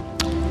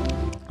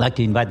 I'd like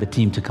to invite the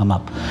team to come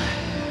up.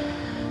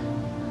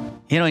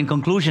 You know, in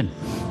conclusion,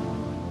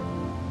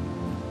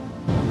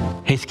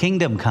 His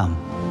kingdom come,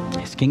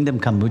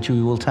 which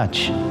we will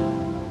touch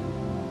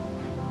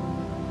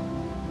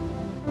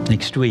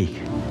next week.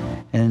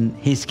 And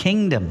His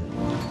kingdom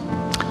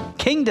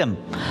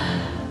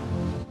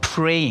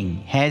praying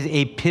has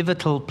a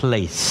pivotal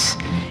place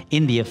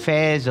in the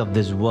affairs of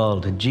this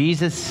world.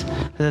 Jesus'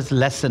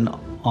 lesson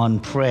on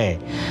prayer,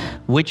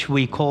 which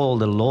we call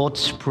the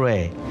Lord's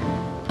Prayer,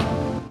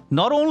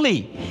 not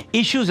only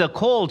issues a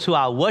call to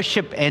our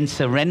worship and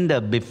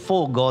surrender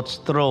before God's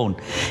throne,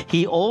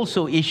 He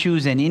also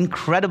issues an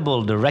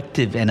incredible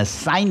directive and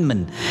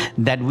assignment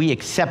that we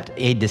accept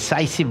a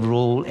decisive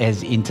role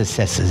as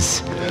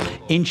intercessors.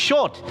 In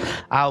short,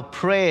 our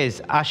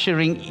prayers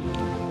ushering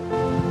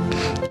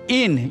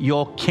in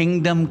your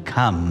kingdom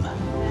come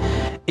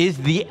is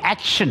the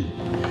action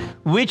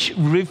which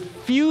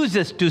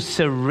refuses to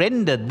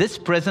surrender this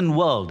present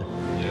world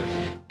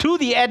to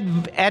the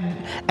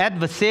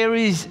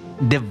adversary's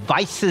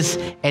devices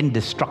and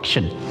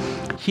destruction.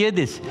 Hear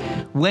this.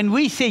 When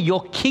we say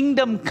your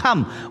kingdom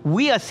come,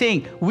 we are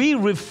saying we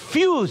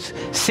refuse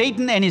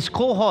Satan and his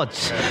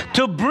cohorts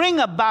to bring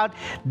about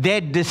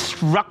their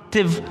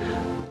destructive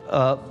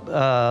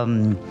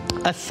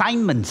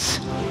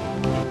assignments.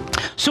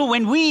 So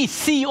when we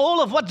see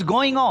all of what's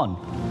going on,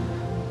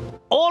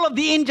 all of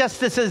the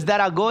injustices that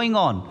are going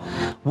on,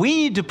 we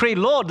need to pray,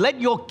 Lord,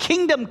 let your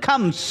kingdom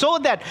come so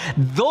that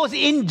those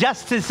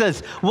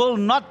injustices will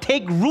not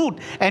take root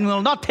and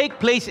will not take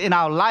place in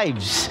our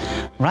lives,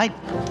 right?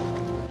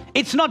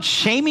 It's not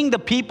shaming the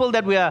people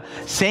that we are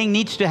saying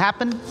needs to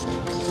happen.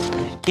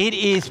 It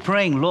is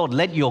praying, Lord,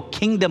 let your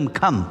kingdom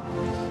come.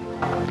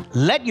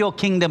 Let your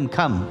kingdom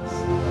come.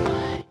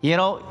 You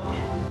know,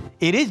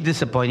 it is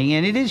disappointing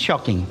and it is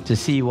shocking to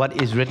see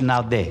what is written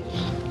out there,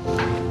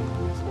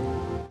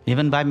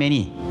 even by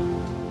many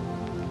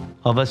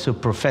of us who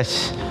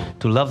profess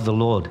to love the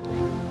Lord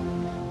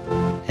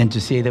and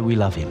to say that we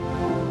love Him.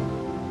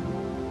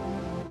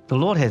 The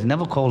Lord has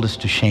never called us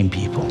to shame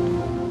people.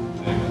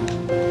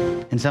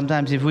 And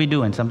sometimes if we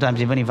do, and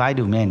sometimes even if I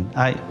do, man,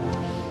 I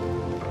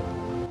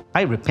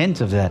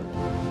repent of that.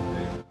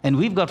 And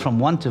we've got from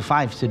 1 to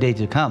 5 today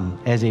to come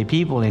as a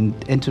people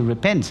and to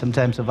repent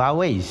sometimes of our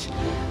ways.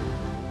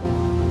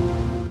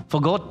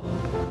 For God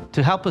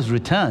to help us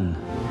return,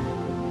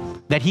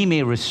 that He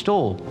may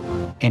restore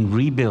and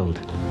rebuild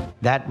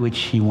that which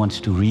He wants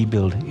to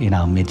rebuild in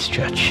our midst,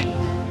 church.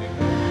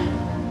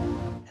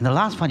 And the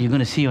last part you're going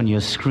to see on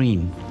your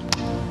screen,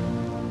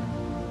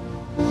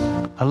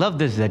 I love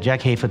this, that Jack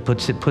Hayford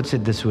puts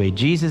it this way.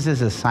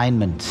 Jesus'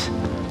 assignment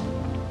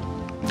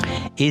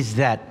is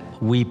that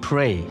we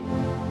pray.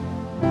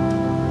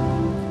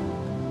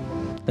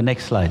 The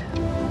next slide.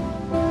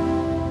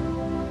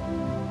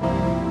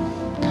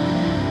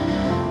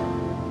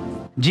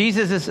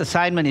 Jesus'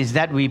 assignment is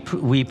that we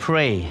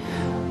pray.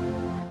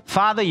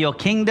 Father, your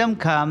kingdom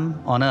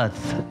come on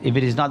earth. If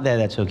it is not there,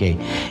 that's okay.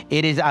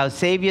 It is our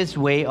Savior's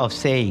way of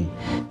saying,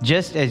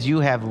 just as you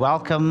have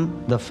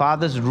welcomed the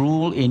Father's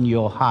rule in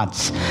your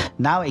hearts,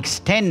 now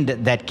extend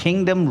that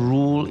kingdom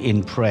rule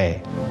in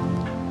prayer.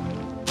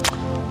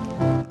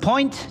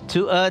 Point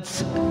to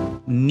earth's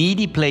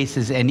needy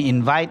places and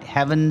invite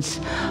heaven's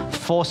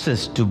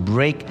forces to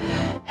break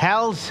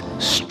hell's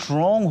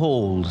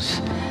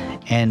strongholds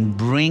and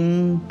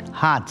bring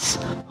hearts,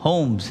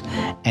 homes,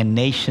 and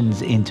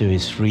nations into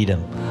His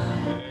freedom.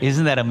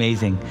 Isn't that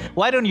amazing?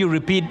 Why don't you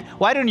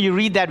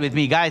read that with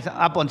me? Guys,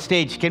 up on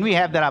stage, can we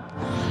have that up?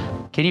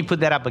 Can you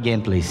put that up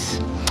again, please?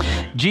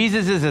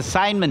 Jesus'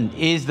 assignment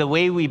is the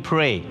way we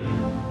pray.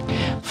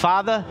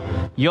 Father,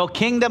 your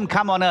kingdom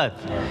come on earth.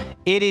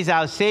 It is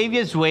our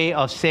Savior's way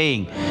of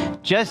saying,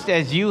 just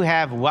as you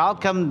have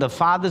welcomed the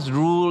Father's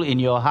rule in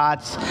your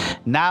hearts,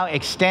 now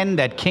extend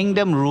that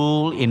kingdom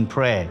rule in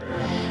prayer.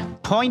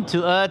 Point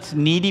to earth's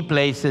needy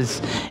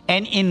places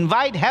and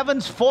invite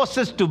heaven's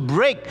forces to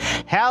break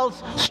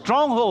hell's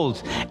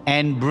strongholds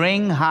and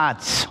bring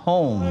hearts,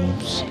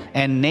 homes,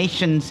 and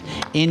nations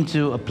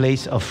into a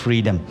place of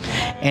freedom.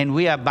 And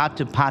we are about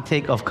to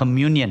partake of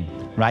communion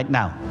right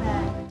now.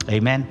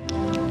 Amen.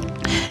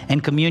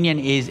 And communion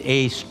is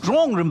a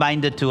strong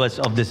reminder to us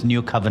of this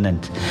new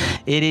covenant.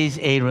 It is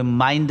a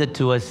reminder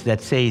to us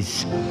that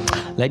says,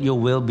 let your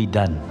will be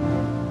done.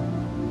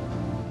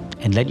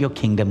 And let your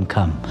kingdom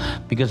come.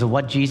 Because of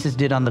what Jesus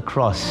did on the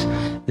cross,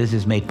 this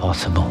is made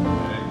possible.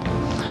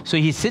 So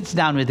He sits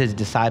down with His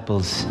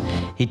disciples.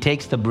 He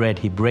takes the bread,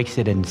 He breaks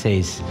it and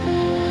says,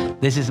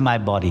 this is my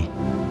body.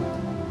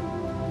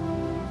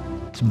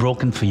 It's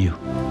broken for you.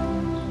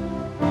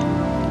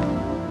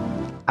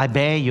 I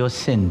bear your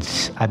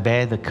sins. I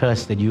bear the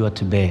curse that you are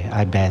to bear.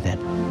 I bear that.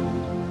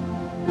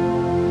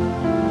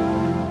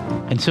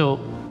 And so,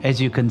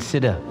 as you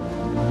consider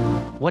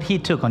what He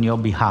took on your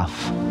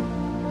behalf,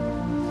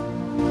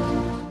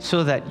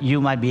 so that you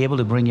might be able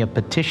to bring your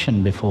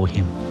petition before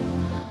Him,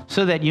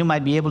 so that you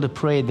might be able to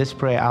pray this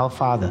prayer, Our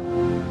Father,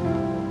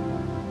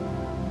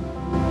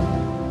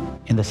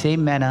 in the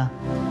same manner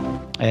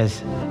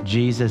as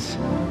Jesus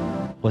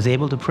was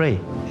able to pray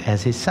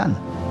as His Son,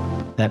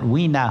 that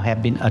we now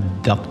have been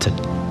adopted.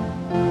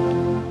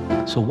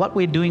 So what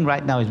we're doing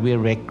right now is we're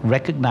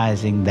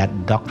recognizing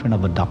that doctrine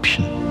of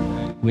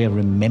adoption. We're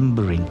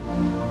remembering.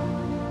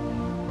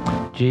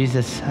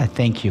 Jesus, I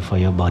thank you for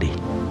your body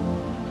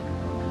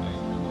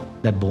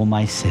that bore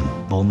my sin,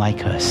 bore my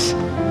curse,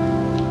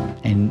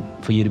 and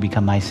for you to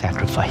become my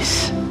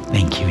sacrifice.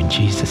 Thank you in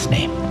Jesus'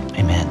 name.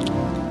 Amen.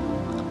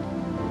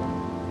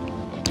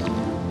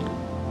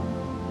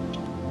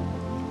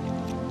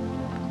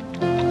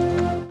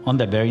 On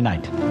that very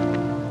night,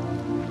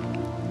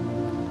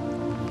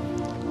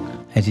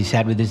 as He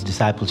sat with His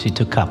disciples, He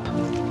took cup.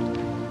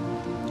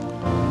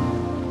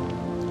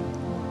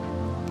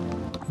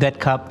 That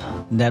cup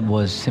that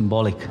was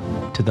symbolic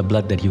to the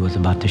blood that He was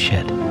about to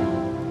shed.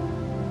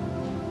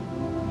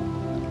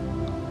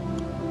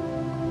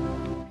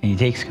 And He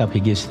takes cup, He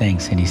gives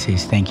thanks, and He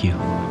says, thank you.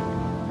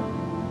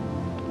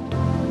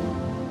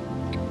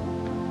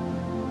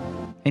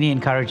 And He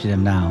encourages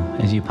them now,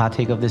 as you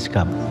partake of this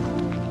cup,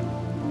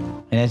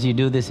 and as you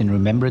do this in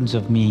remembrance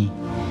of me,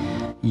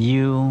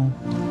 you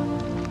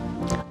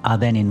are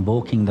then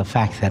invoking the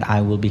fact that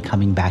I will be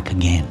coming back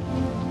again.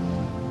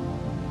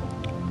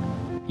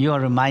 You are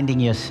reminding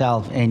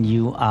yourself and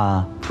you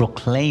are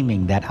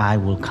proclaiming that I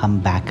will come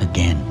back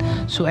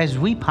again. So as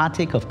we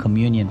partake of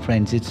communion,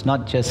 friends, it's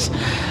not just,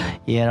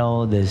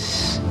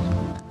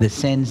 the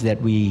sense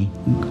that we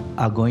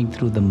are going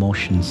through the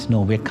motions.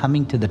 No, we're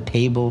coming to the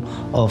table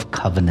of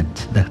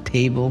covenant, the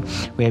table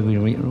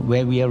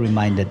where we are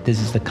reminded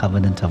this is the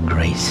covenant of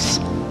grace.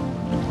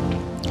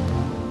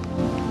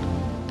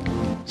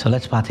 So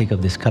let's partake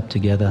of this cup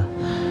together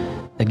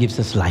that gives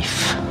us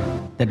life,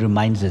 that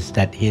reminds us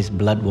that His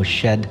blood was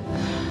shed,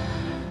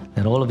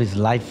 that all of His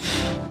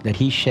life that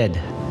He shed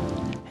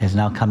has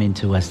now come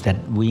into us, that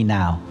we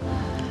now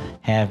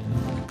have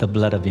the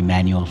blood of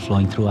Emmanuel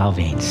flowing through our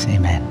veins.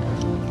 Amen.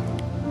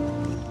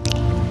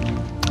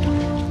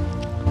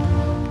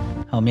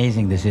 How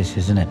amazing this is,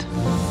 isn't it?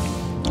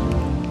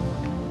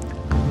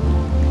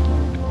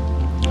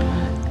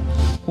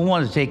 We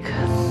want to take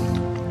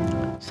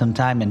some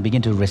time and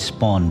begin to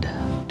respond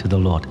to the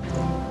Lord.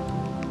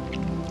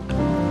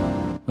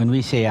 When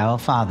we say, Our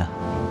Father,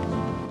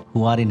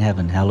 who art in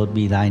heaven, hallowed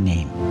be thy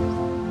name.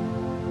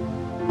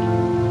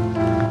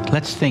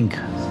 Let's think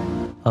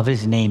of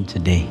his name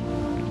today.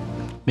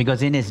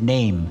 Because in his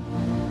name,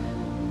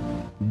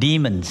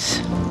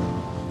 demons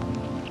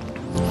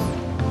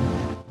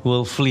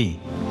will flee.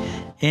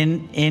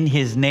 In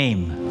his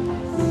name,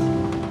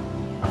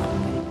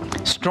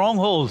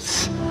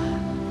 strongholds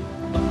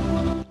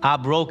are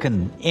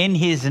broken. In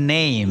his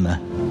name.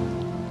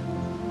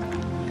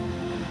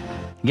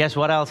 Guess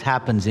what else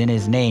happens in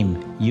his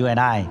name? You and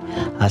I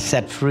are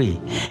set free.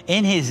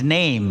 In his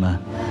name,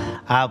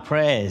 our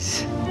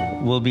prayers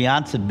will be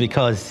answered,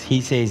 because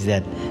he says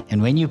that,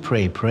 and when you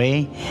pray,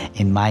 pray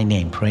in my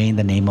name. Pray in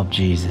the name of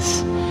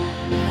Jesus.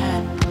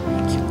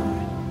 Thank you,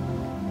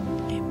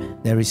 Lord. Amen.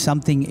 There is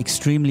something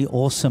extremely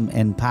awesome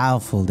and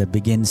powerful that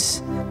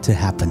begins to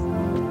happen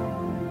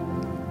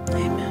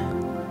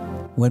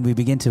Amen. when we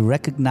begin to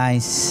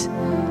recognize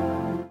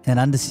and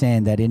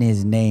understand that in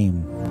his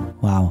name,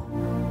 wow,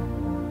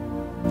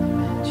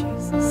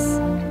 Jesus.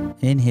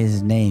 in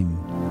his name,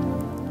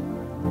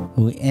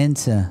 we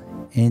enter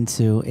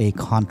into a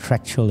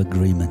contractual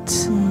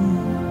agreement.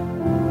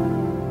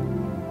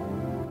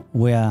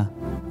 We are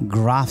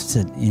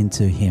grafted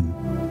into him.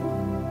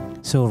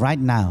 So right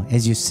now,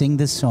 as you sing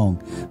this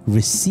song,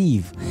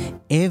 receive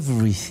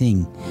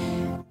everything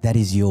that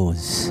is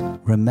yours.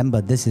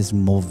 Remember, this is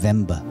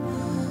Movember.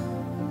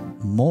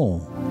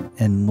 More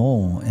and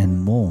more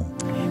and more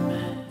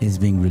is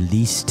being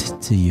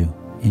released to you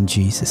in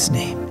Jesus'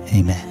 name.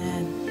 Amen.